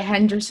C.J.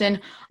 Henderson.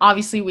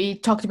 Obviously, we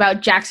talked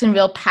about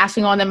Jacksonville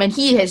passing on them, and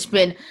he has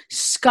been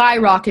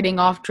skyrocketing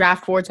off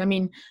draft boards. I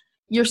mean,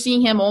 you're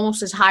seeing him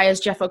almost as high as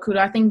Jeff Okudah.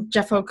 I think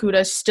Jeff Okudah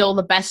is still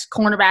the best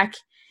cornerback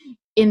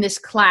in this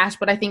class,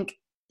 but I think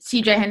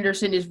C.J.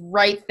 Henderson is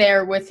right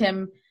there with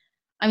him.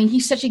 I mean,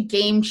 he's such a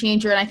game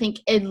changer, and I think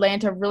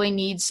Atlanta really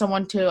needs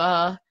someone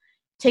to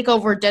take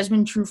over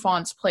Desmond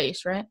Trufant's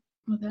place, right?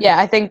 Yeah,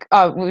 I think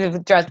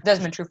with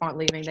Desmond Trufant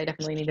leaving, they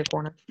definitely need a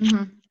corner.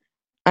 Mm-hmm.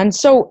 And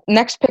so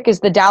next pick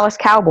is the Dallas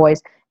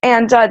Cowboys,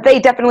 and they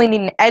definitely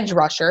need an edge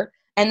rusher,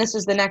 and this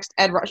is the next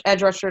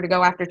edge rusher to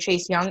go after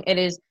Chase Young. It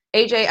is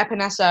A.J.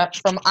 Epinesa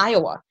from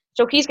Iowa.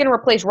 So he's going to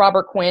replace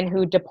Robert Quinn,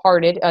 who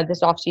departed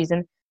this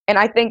offseason, and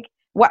I think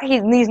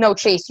he's no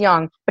Chase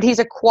Young, but he's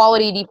a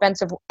quality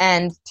defensive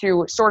end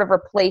to sort of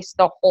replace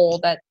the hole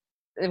that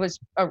it was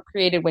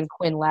created when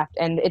Quinn left,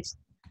 and it's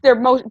their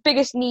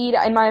biggest need,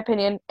 in my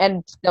opinion,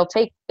 and they'll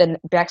take the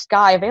next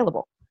guy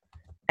available.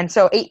 And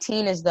so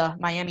 18 is the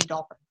Miami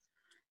Dolphins.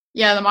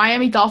 Yeah, the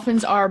Miami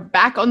Dolphins are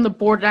back on the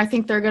board, and I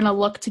think they're going to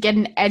look to get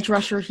an edge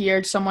rusher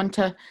here, someone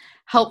to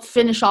help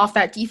finish off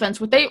that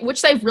defense,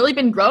 which they've really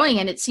been growing,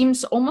 and it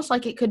seems almost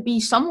like it could be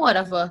somewhat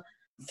of a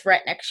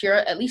threat next year,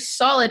 at least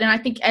solid. And I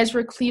think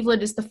Ezra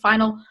Cleveland is the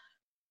final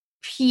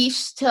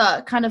piece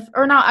to kind of,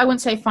 or not, I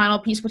wouldn't say final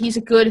piece, but he's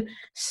a good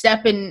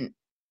step in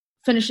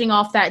finishing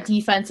off that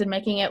defense and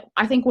making it,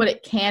 I think, what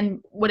it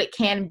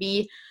can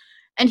be.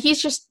 And he's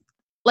just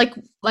like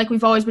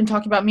we've always been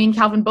talking about. Me and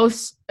Calvin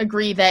both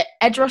agree that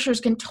edge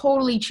rushers can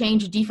totally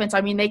change a defense.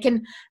 I mean, they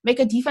can make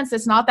a defense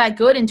that's not that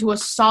good into a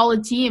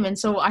solid team. And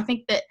so I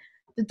think that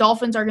the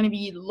Dolphins are going to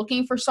be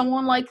looking for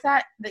someone like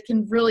that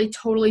can really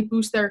totally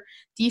boost their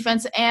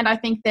defense. And I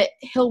think that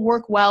he'll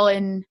work well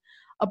in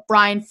a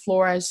Brian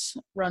Flores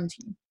run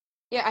team.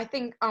 Yeah, I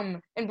think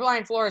and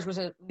Brian Flores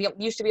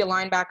used to be a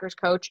linebackers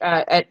coach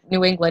at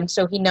New England,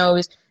 so he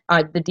knows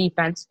the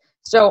defense.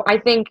 So I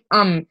think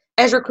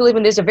Ezra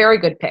Cleveland is a very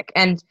good pick,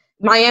 and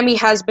Miami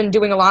has been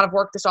doing a lot of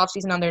work this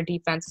offseason on their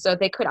defense, so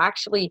they could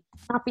actually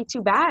not be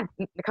too bad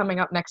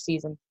coming up next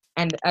season.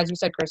 And as you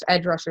said, Chris,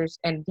 edge rushers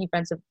and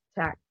defensive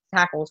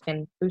tackles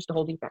can boost the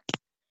whole defense.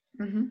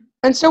 Mm-hmm.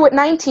 And so at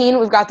 19,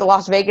 we've got the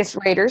Las Vegas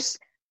Raiders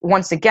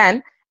once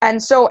again.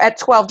 And so at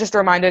 12, just a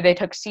reminder, they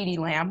took CeeDee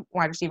Lamb,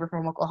 wide receiver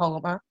from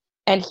Oklahoma.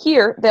 And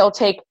here they'll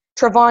take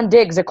Trevon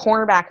Diggs, a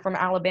cornerback from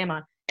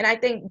Alabama. And I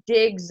think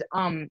Diggs,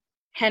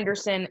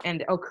 Henderson,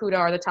 and Okudah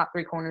are the top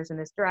three corners in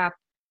this draft.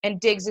 And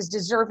Diggs is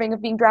deserving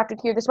of being drafted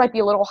here. This might be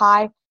a little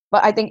high,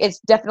 but I think it's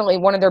definitely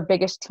one of their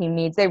biggest team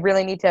needs. They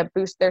really need to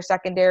boost their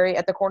secondary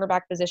at the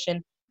cornerback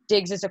position.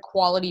 Diggs is a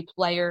quality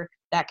player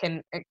that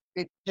can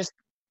just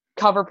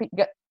cover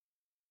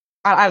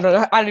I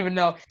don't even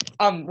know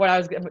what I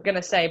was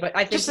gonna say, but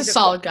I think just a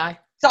solid guy.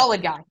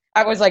 Solid guy.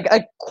 I was like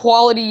a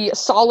quality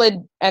solid,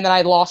 and then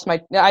I lost I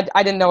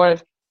didn't know where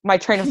my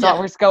train of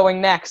thought was going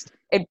next.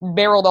 It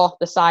barreled off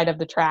the side of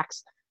the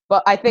tracks.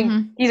 But I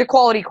think he's a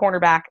quality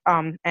cornerback,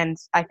 and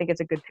I think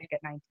it's a good pick at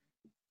 19.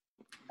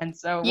 And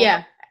so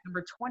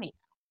number 20.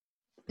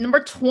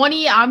 Number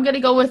 20, I'm going to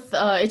go with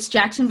it's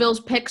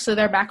Jacksonville's pick, so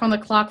they're back on the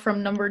clock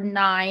from number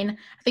 9.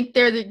 I think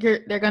they're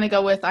going to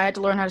go with, I had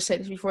to learn how to say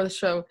this before the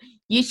show,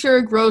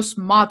 Yetur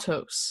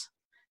Gross-Matos,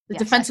 the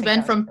defensive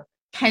end from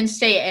Penn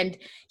State. And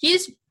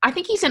I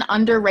think he's an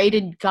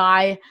underrated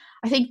guy.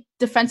 I think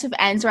defensive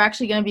ends are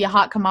actually going to be a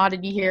hot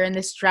commodity here in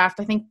this draft.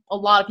 I think a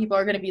lot of people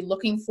are going to be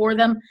looking for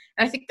them.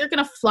 And I think they're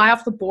going to fly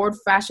off the board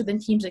faster than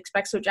teams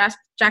expect, so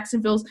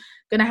Jacksonville's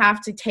going to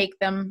have to take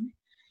them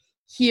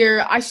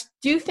here. I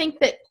do think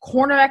that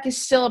cornerback is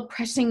still a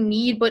pressing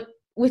need, but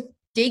with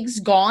Diggs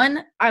gone,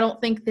 I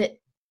don't think that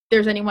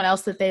there's anyone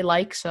else that they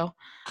like. So,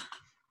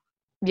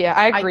 yeah,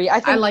 I agree.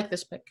 I like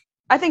this pick.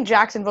 I think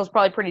Jacksonville's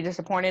probably pretty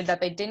disappointed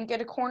that they didn't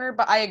get a corner,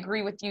 but I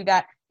agree with you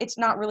that it's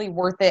not really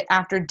worth it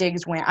after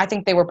Diggs went. I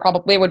think they would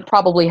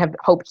probably have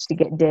hoped to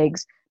get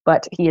Diggs,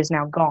 but he is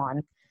now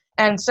gone.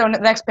 And so the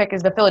next pick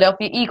is the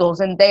Philadelphia Eagles,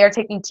 and they are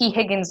taking T.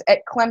 Higgins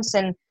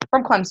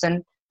from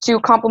Clemson to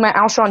complement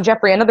Alshon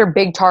Jeffrey, another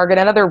big target,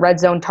 another red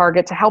zone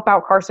target to help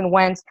out Carson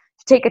Wentz,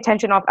 to take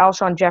attention off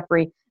Alshon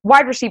Jeffrey.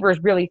 Wide receiver is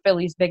really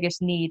Philly's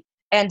biggest need,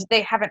 and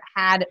they haven't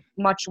had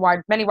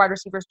many wide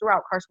receivers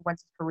throughout Carson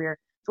Wentz's career.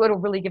 So it'll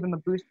really give him a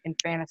boost in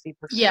fantasy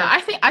for sure. Yeah,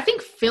 I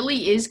think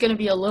Philly is going to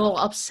be a little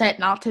upset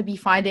not to be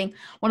finding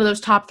one of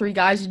those top three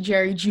guys in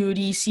Jerry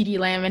Jeudy, CeeDee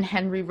Lamb, and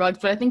Henry Ruggs.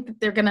 But I think that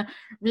they're going to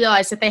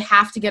realize that they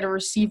have to get a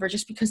receiver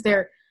just because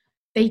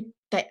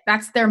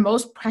that's their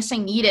most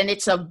pressing need, and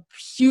it's a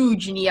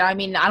huge need. I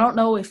mean, I don't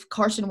know if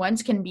Carson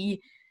Wentz can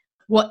be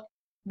what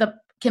the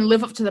can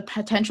live up to the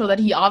potential that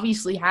he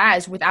obviously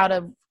has without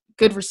a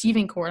good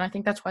receiving core. And I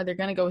think that's why they're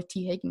going to go with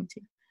T. Higgins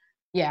too.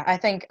 Yeah, I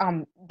think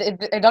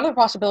another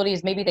possibility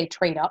is maybe they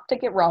trade up to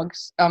get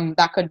Ruggs.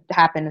 That could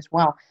happen as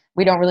well.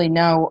 We don't really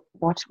know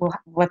what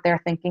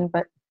they're thinking,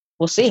 but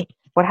we'll see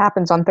what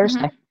happens on Thursday.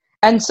 Mm-hmm.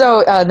 And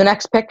so the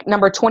next pick,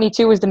 number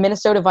 22, is the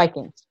Minnesota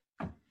Vikings.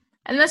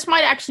 And this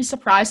might actually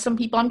surprise some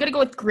people. I'm going to go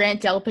with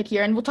Grant Delpit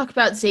here, and we'll talk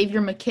about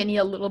Xavier McKinney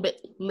a little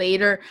bit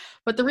later.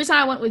 But the reason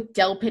I went with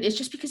Delpit is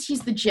just because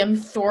he's the Jim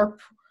Thorpe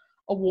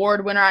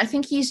Award winner. I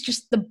think he's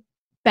just the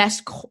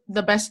best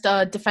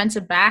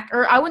defensive back,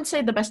 or I wouldn't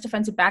say the best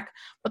defensive back,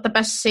 but the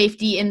best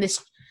safety in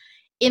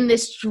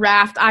this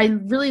draft. I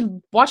really,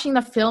 watching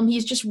the film,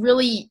 he's just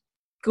really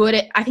good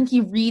at, I think he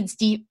reads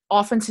deep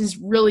offenses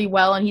really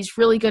well, and he's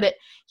really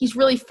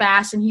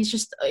fast, and he's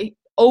just an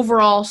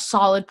overall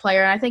solid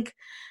player. And I think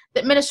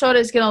that Minnesota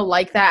is going to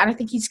like that, and I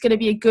think he's going to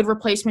be a good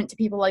replacement to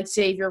people like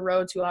Xavier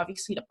Rhodes, who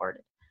obviously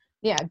departed.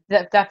 Yeah,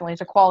 definitely.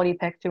 It's a quality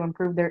pick to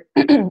improve their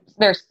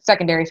their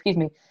secondary,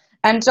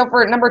 And so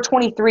for number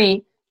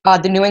 23,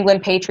 the New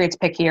England Patriots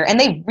pick here, and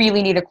they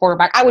really need a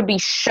quarterback. I would be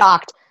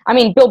shocked. I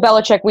mean, Bill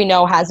Belichick, we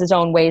know, has his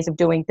own ways of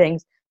doing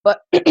things,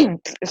 but I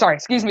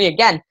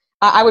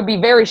would be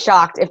very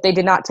shocked if they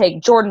did not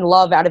take Jordan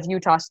Love out of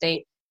Utah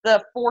State,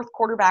 the fourth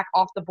quarterback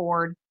off the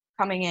board,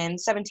 coming in,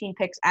 17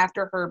 picks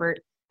after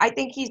Herbert. I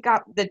think he's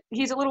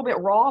a little bit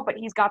raw, but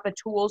he's got the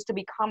tools to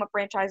become a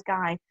franchise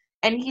guy.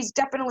 And he's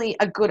definitely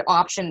a good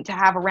option to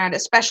have around,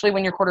 especially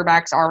when your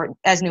quarterbacks are,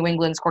 as New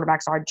England's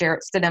quarterbacks are,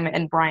 Jarrett Stidham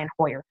and Brian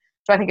Hoyer.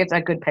 So I think it's a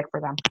good pick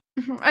for them.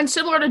 And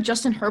similar to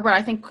Justin Herbert,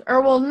 I think,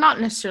 not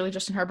necessarily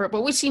Justin Herbert,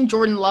 but we've seen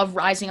Jordan Love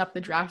rising up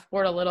the draft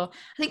board a little.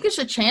 I think there's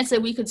a chance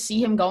that we could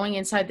see him going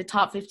inside the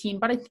top 15,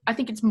 but I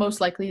think it's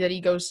most likely that he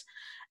goes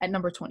at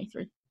number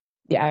 23.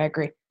 Yeah, I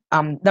agree.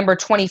 Number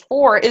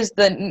 24 is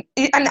and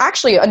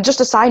actually,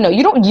 just a side note,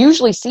 you don't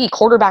usually see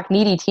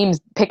quarterback-needy teams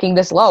picking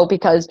this low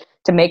because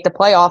to make the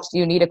playoffs,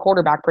 you need a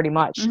quarterback pretty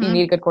much. Mm-hmm. You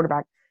need a good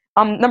quarterback.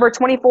 Number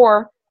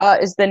 24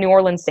 is the New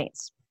Orleans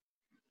Saints.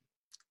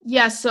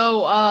 Yeah,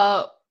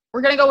 so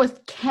we're going to go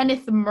with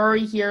Kenneth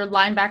Murray here,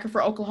 linebacker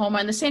for Oklahoma.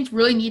 And the Saints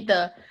really need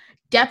the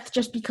depth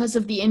just because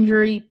of the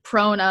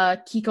injury-prone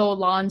Kiko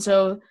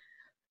Alonso.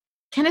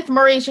 Kenneth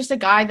Murray is just a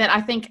guy that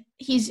I think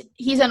he's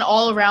an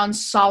all-around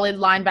solid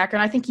linebacker,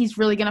 and I think he's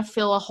really going to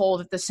fill a hole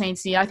that the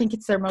Saints need. I think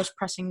it's their most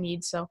pressing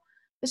need. So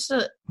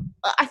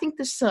I think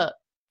this is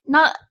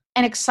not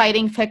an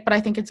exciting pick, but I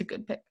think it's a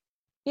good pick.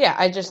 Yeah,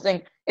 I just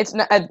think it's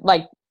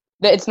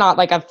not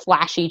like a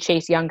flashy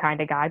Chase Young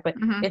kind of guy, but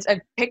it's a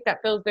pick that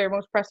fills their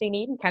most pressing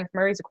need, and Kenneth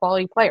Murray's a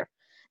quality player.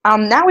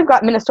 Now we've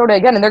got Minnesota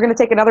again, and they're going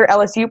to take another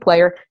LSU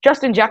player,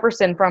 Justin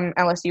Jefferson from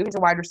LSU. He's a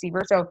wide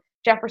receiver, so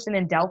Jefferson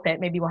and Delpit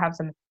maybe will have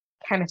some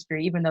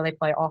chemistry, even though they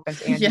play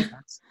offense and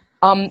defense.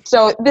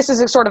 So this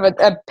is a sort of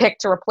a pick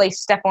to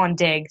replace Stephon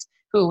Diggs,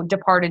 who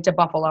departed to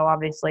Buffalo,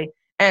 obviously.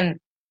 And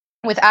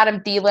with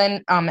Adam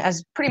Thielen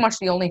as pretty much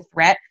the only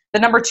threat, the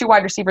number 2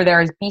 wide receiver there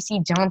is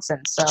B.C.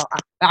 Johnson. So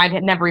I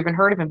had never even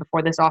heard of him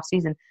before this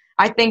offseason.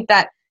 I think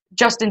that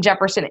Justin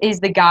Jefferson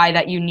is the guy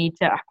that you need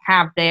to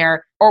have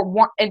there,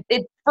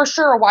 for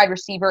sure a wide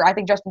receiver. I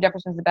think Justin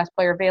Jefferson is the best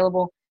player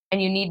available,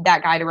 and you need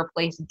that guy to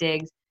replace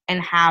Diggs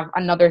and have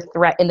another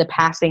threat in the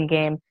passing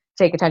game.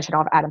 Take attention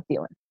off Adam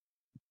Thielen.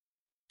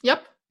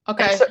 Yep.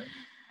 Okay. So,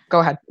 go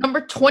ahead. Number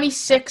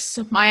 26,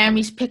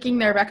 Miami's picking.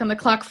 They're back on the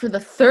clock for the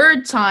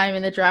third time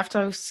in the draft.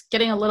 I was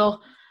getting a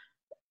little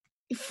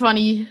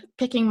funny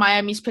picking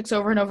Miami's picks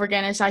over and over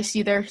again as I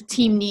see their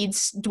team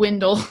needs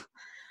dwindle.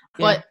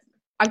 But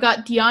I've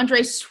got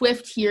DeAndre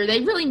Swift here.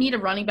 They really need a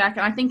running back,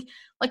 and I think,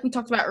 like we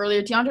talked about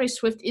earlier, DeAndre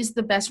Swift is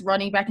the best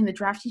running back in the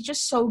draft. He's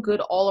just so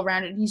good all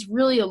around, and he's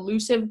really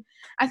elusive.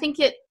 I think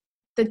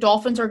the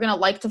Dolphins are going to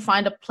like to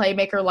find a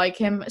playmaker like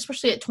him,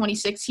 especially at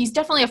 26. He's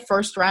definitely a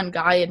first-round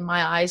guy in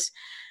my eyes.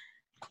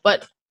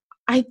 But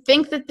I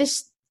think that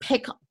this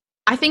pick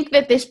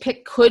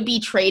could be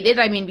traded.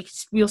 I mean,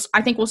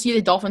 I think we'll see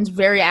the Dolphins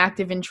very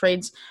active in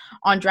trades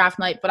on draft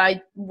night, but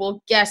I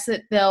will guess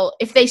that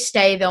if they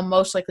stay, they'll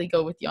most likely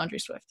go with DeAndre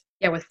Swift.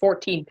 Yeah, with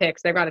 14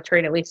 picks, they've got to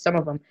trade at least some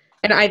of them.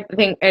 And I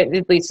think,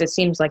 at least it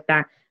seems like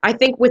that. I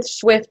think with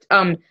Swift,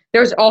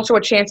 there's also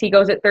a chance he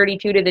goes at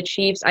 32 to the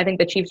Chiefs. I think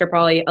the Chiefs are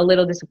probably a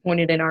little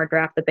disappointed in our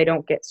draft that they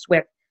don't get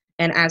Swift,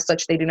 and as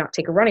such, they do not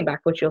take a running back,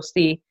 which you'll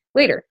see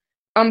later.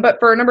 But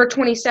for number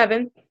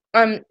 27,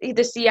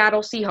 the Seattle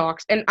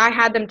Seahawks, and I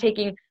had them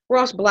taking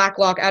Ross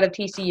Blacklock out of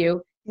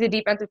TCU. He's a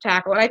defensive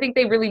tackle, and I think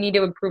they really need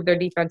to improve their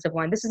defensive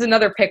line. This is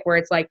another pick where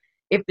it's like,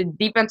 if the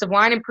defensive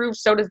line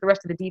improves, so does the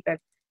rest of the defense.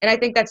 And I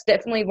think that's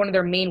definitely one of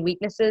their main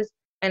weaknesses.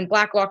 And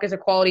Blacklock is a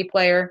quality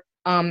player,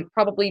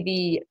 probably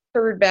the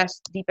third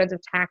best defensive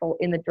tackle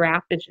in the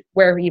draft,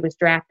 where he was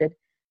drafted,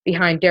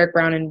 behind Derek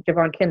Brown and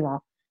Javon Kinlaw.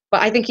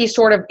 But I think he's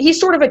sort of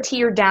a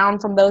tier down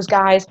from those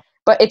guys,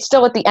 but it's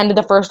still at the end of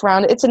the first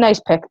round. It's a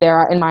nice pick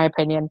there, in my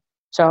opinion.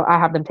 So I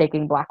have them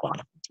taking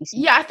Blacklock.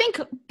 Yeah, I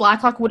think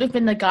Blacklock would have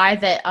been the guy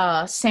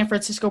that San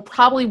Francisco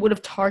probably would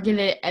have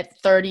targeted at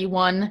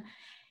 31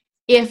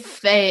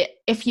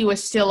 if he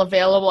was still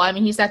available. I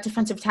mean, he's that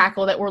defensive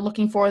tackle that we're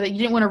looking for that you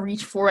didn't want to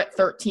reach for at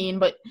 13,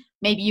 but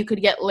maybe you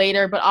could get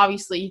later. But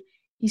obviously,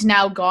 he's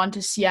now gone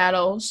to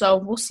Seattle, so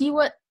we'll see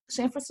what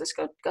San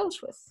Francisco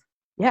goes with.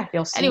 Yeah,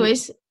 you'll see.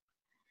 Anyways,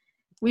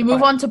 we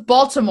move on to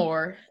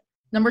Baltimore.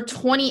 Number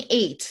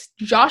 28,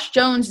 Josh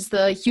Jones is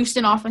the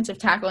Houston offensive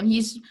tackle, and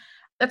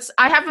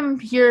I have him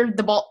here,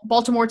 the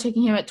Baltimore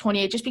taking him at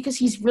 28, just because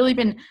he's really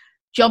been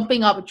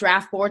jumping up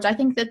draft boards. I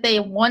think that they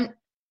want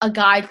a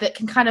guy that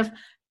can kind of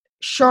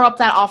shore up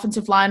that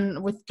offensive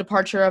line with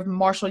departure of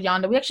Marshall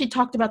Yanda. We actually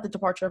talked about the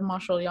departure of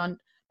Marshall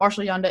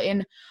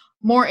Yanda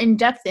more in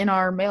depth in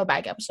our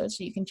mailbag episode,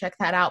 so you can check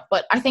that out.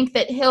 But I think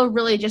that he'll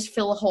really just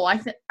fill a hole. I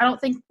don't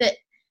think that,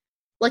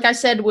 like I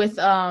said with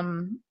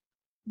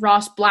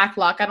Ross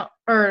Blacklock,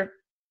 or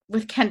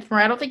with Kent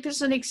Murray, I don't think this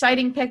is an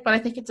exciting pick, but I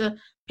think it's a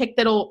pick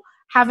that'll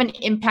have an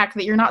impact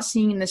that you're not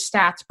seeing in the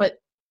stats, but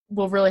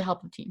will really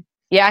help the team.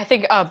 Yeah, I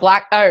think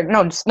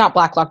it's not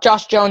Blacklock.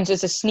 Josh Jones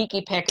is a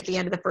sneaky pick at the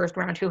end of the first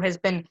round who has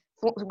been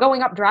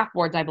going up draft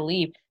boards, I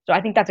believe. So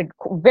I think that's a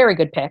very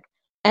good pick.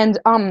 And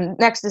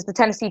next is the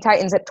Tennessee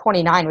Titans at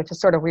 29, which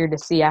is sort of weird to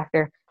see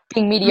after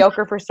being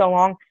mediocre for so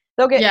long.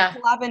 They'll get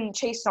Clavin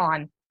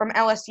Chason from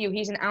LSU.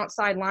 He's an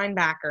outside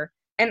linebacker.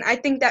 And I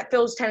think that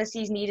fills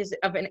Tennessee's need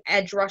of an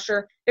edge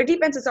rusher. Their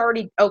defense is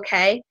already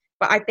okay,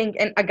 but I think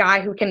a guy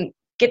who can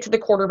get to the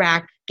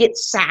quarterback, get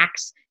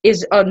sacks,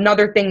 is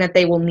another thing that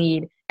they will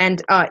need.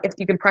 And if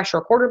you can pressure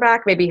a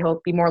quarterback, maybe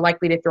he'll be more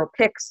likely to throw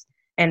picks.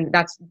 And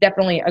that's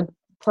definitely a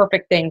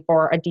perfect thing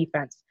for a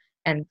defense.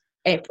 And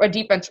a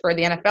defense for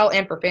the NFL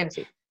and for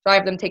fantasy. So I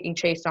have them taking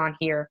Chase on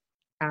here.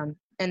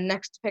 And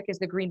next pick is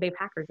the Green Bay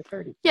Packers at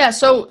 30. Yeah,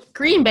 so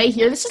Green Bay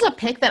here, this is a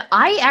pick that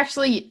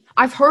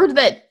I've heard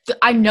that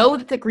I know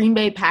that the Green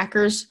Bay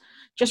Packers,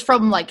 just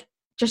from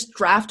just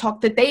draft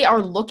talk, that they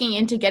are looking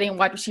into getting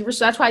wide receivers.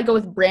 So that's why I go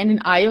with Brandon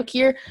Ayuk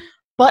here.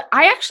 But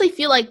I actually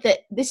feel like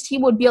that this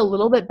team would be a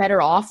little bit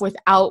better off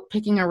without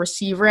picking a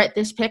receiver at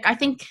this pick. I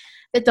think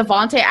that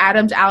Devontae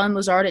Adams, Allen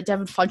Lazard, and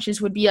Devin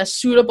Funchess would be a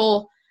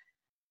suitable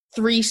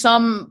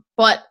threesome.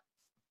 But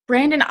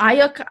Brandon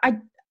Ayuk,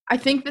 I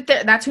think that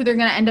that's who they're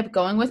going to end up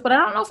going with. But I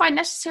don't know if I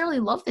necessarily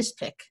love this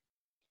pick.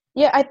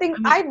 Yeah, I think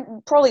I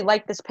probably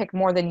like this pick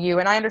more than you.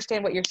 And I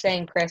understand what you're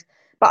saying, Chris.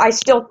 But I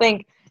still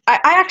think I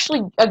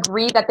actually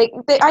agree that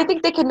I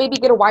think they could maybe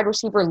get a wide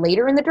receiver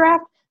later in the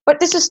draft. But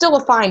this is still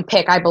a fine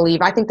pick, I believe.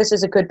 I think this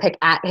is a good pick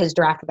at his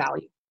draft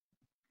value.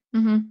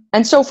 Mm-hmm.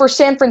 And so for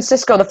San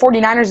Francisco, the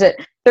 49ers at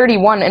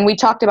 31, and we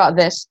talked about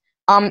this.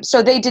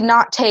 So they did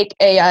not take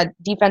a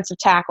defensive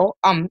tackle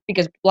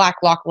because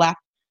Blacklock left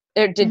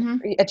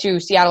to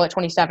Seattle at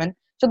 27.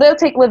 So they'll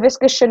take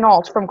Laviska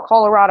Shenault from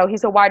Colorado.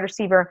 He's a wide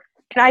receiver.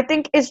 And I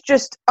think it's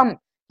just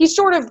he's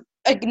sort of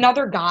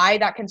another guy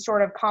that can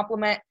sort of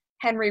complement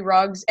Henry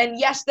Ruggs. And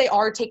yes, they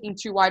are taking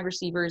two wide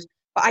receivers.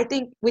 But I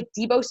think with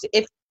Deebo,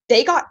 if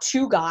they got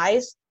two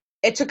guys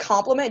to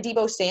complement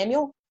Deebo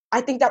Samuel,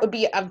 I think that would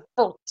be a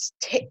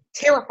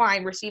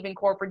terrifying receiving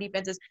core for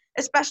defenses,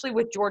 especially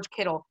with George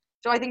Kittle.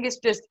 So I think it's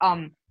just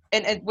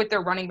and with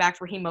their running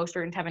backs, Raheem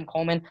Mostert and Tevin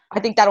Coleman, I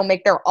think that'll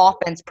make their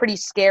offense pretty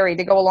scary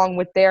to go along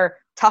with their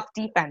tough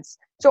defense.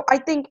 So I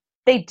think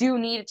they do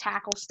need a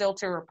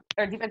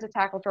defensive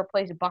tackle to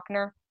replace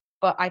Buckner,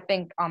 but I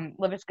think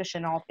Laviska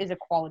Shenault is a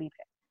quality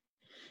pick.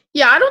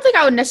 Yeah, I don't think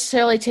I would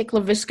necessarily take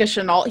Laviska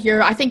Shenault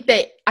here. I think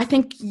the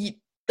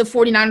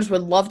 49ers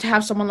would love to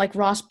have someone like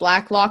Ross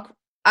Blacklock.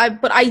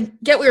 But I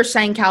get what you're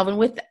saying, Calvin.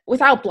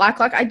 Without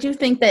Blacklock, I do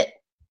think that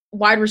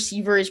wide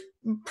receiver is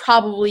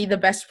probably the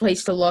best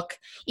place to look,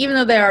 even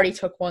though they already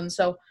took one.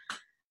 So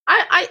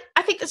I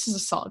think this is a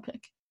solid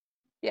pick.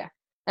 Yeah.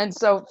 And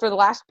so for the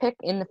last pick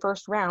in the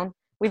first round,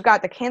 we've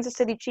got the Kansas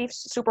City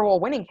Chiefs, Super Bowl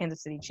winning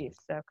Kansas City Chiefs.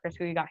 So, Chris,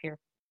 who you got here?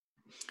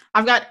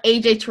 I've got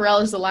A.J. Terrell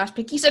as the last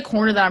pick. He's a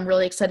corner that I'm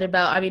really excited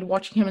about. I mean,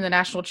 watching him in the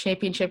national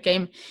championship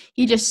game,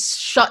 he just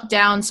shut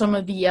down some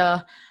of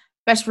the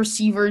best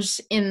receivers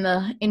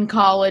in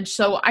college.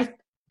 So I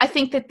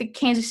think that the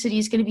Kansas City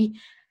is going to be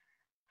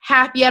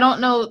happy. I don't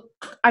know.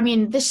 I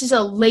mean, this is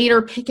a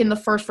later pick in the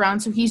first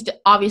round, so he's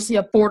obviously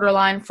a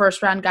borderline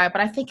first-round guy,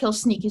 but I think he'll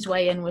sneak his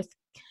way in with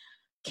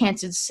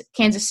Kansas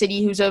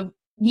City, who's in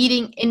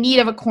need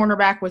of a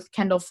cornerback with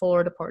Kendall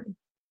Fuller departing.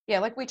 Yeah,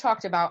 like we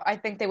talked about, I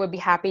think they would be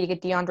happy to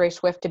get DeAndre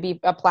Swift to be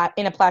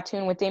in a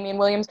platoon with Damian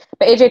Williams.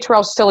 But A.J.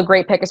 Terrell's still a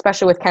great pick,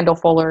 especially with Kendall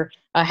Fuller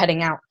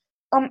heading out.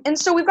 And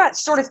so we've got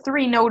sort of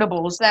three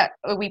notables that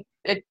we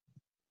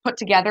put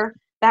together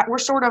that were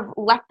sort of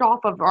left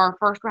off of our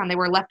first round. They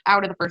were left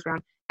out of the first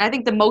round. And I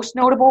think the most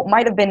notable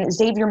might have been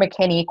Xavier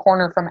McKinney,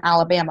 corner from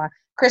Alabama.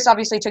 Chris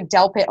obviously took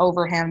Delpit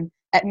over him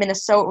at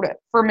Minnesota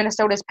for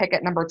Minnesota's pick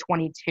at number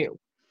 22.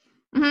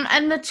 Mm-hmm.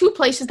 And the two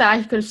places that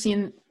I could have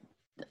seen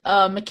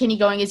McKinney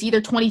going is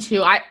either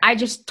 22. I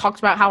just talked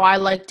about how I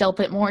like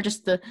Delpit more,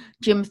 just the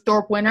Jim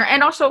Thorpe winner,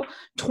 and also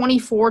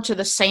 24 to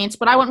the Saints.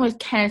 But I went with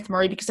Kenneth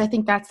Murray because I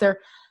think that's their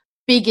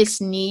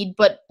biggest need.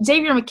 But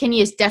Xavier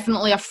McKinney is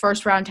definitely a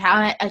first-round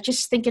talent. I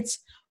just think it's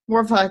more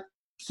of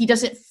he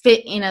doesn't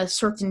fit in a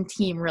certain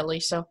team,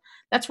 really. So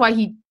that's why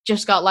he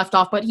just got left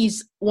off. But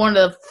he's one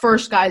of the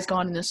first guys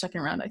gone in the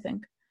second round, I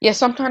think. Yeah,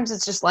 sometimes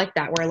it's just like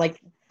that, where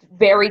like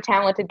very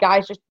talented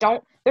guys just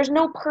don't. There's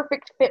no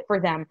perfect fit for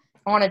them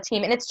on a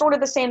team, and it's sort of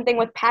the same thing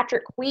with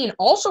Patrick Queen,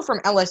 also from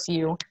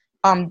LSU.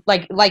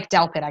 Like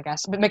Delpit, I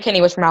guess, but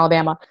McKinney was from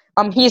Alabama.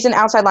 He's an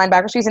outside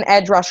linebacker, so he's an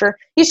edge rusher.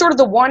 He's sort of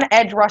the one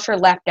edge rusher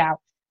left out.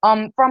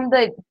 From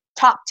the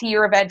top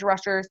tier of edge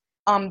rushers,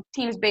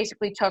 teams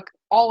basically took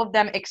all of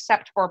them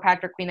except for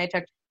Patrick Queen. They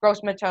took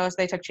Gross Matos,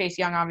 they took Chase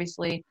Young,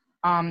 obviously.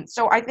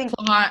 So I think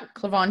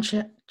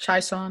Clavon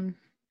Chaisson,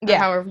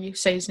 however you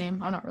say his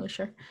name, I'm not really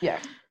sure. Yeah.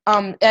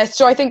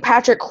 So I think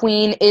Patrick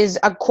Queen is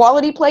a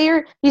quality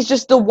player. He's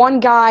just the one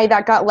guy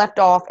that got left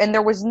off, and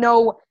there was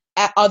no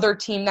other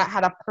team that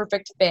had a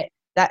perfect fit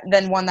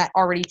than one that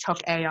already took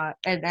an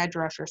edge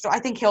rusher. So I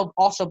think he would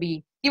also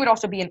be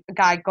a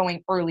guy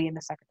going early in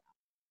the second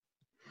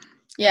round.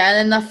 Yeah, and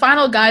then the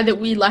final guy that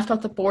we left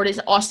off the board is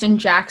Austin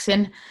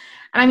Jackson.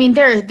 And I mean,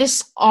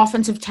 this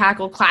offensive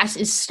tackle class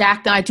is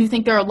stacked, and I do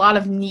think there are a lot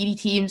of needy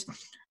teams.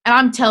 And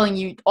I'm telling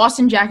you,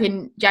 Austin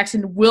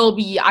Jackson will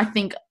be,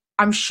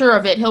 I'm sure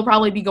of it, he'll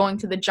probably be going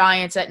to the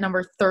Giants at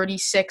number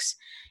 36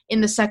 in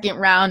the second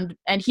round.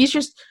 And he's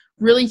just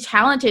really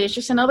talented. It's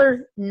just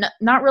another,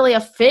 not really a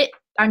fit.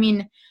 I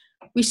mean,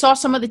 we saw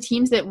some of the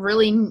teams that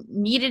really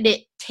needed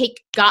it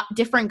got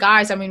different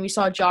guys. I mean, we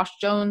saw Josh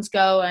Jones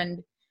go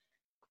and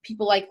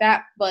people like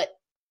that. But,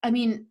 I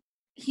mean,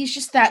 he's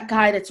just that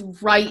guy that's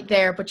right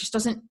there, but just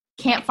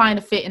can't find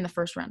a fit in the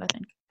first round, I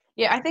think.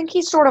 Yeah, I think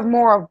he's sort of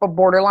more of a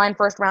borderline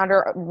first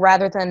rounder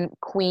rather than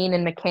Queen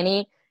and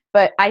McKinney.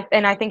 But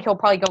I think he'll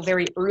probably go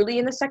very early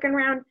in the second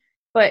round.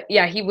 But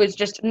yeah, he was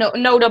just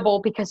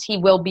notable because he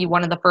will be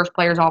one of the first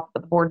players off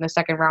the board in the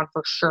second round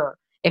for sure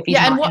if he's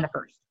not in the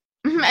first.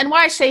 And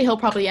why I say he'll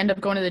probably end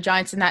up going to the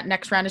Giants in that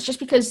next round is just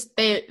because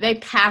they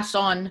passed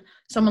on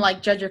someone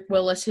like Jedrick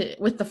Willis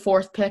with the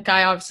fourth pick.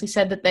 I obviously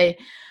said that they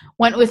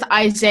went with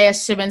Isaiah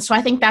Simmons, so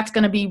I think that's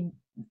going to be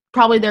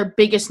probably their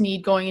biggest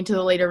need going into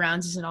the later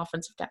rounds as an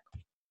offensive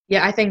tackle.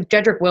 Yeah, I think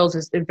Jedrick Wills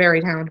is a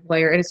very talented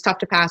player, and it's tough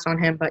to pass on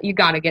him, but you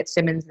got to get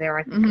Simmons there.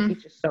 I think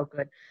he's just so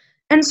good.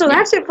 And so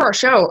that's it for our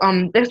show.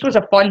 This was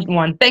a fun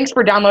one. Thanks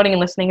for downloading and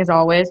listening as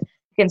always.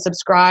 You can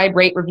subscribe,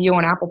 rate, review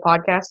on Apple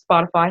Podcasts,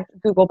 Spotify,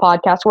 Google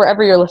Podcasts,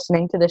 wherever you're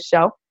listening to this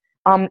show.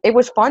 It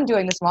was fun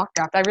doing this mock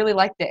draft. I really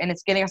liked it, and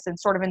it's getting us in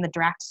the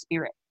draft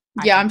spirit.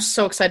 Yeah, I'm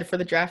so excited for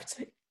the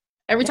draft.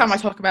 Every time I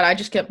talk about it, I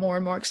just get more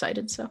and more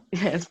excited. So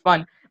yeah, it's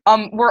fun.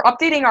 We're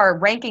updating our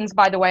rankings,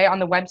 by the way, on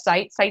the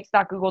website,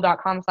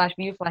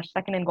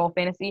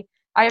 sites.google.com/second-and-goal-fantasy.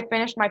 I have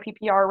finished my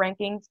PPR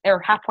rankings, or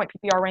half-point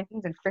PPR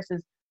rankings, and Chris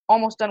is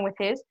almost done with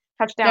his.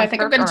 Touchdown. Yeah, I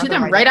think I'm going to do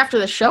them right after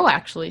the show,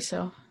 actually.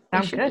 So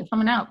sounds good.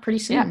 Coming out pretty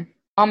soon.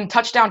 Yeah.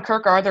 Touchdown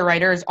Kirk, our other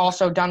writer, is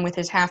also done with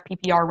his half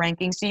PPR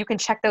rankings, so you can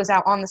check those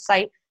out on the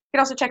site. You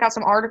can also check out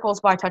some articles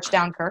by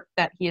Touchdown Kirk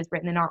that he has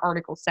written in our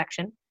articles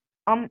section.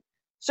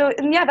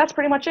 That's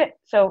pretty much it.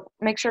 So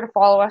make sure to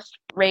follow us,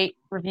 rate,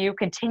 review,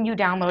 continue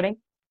downloading,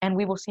 and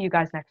we will see you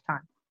guys next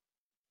time.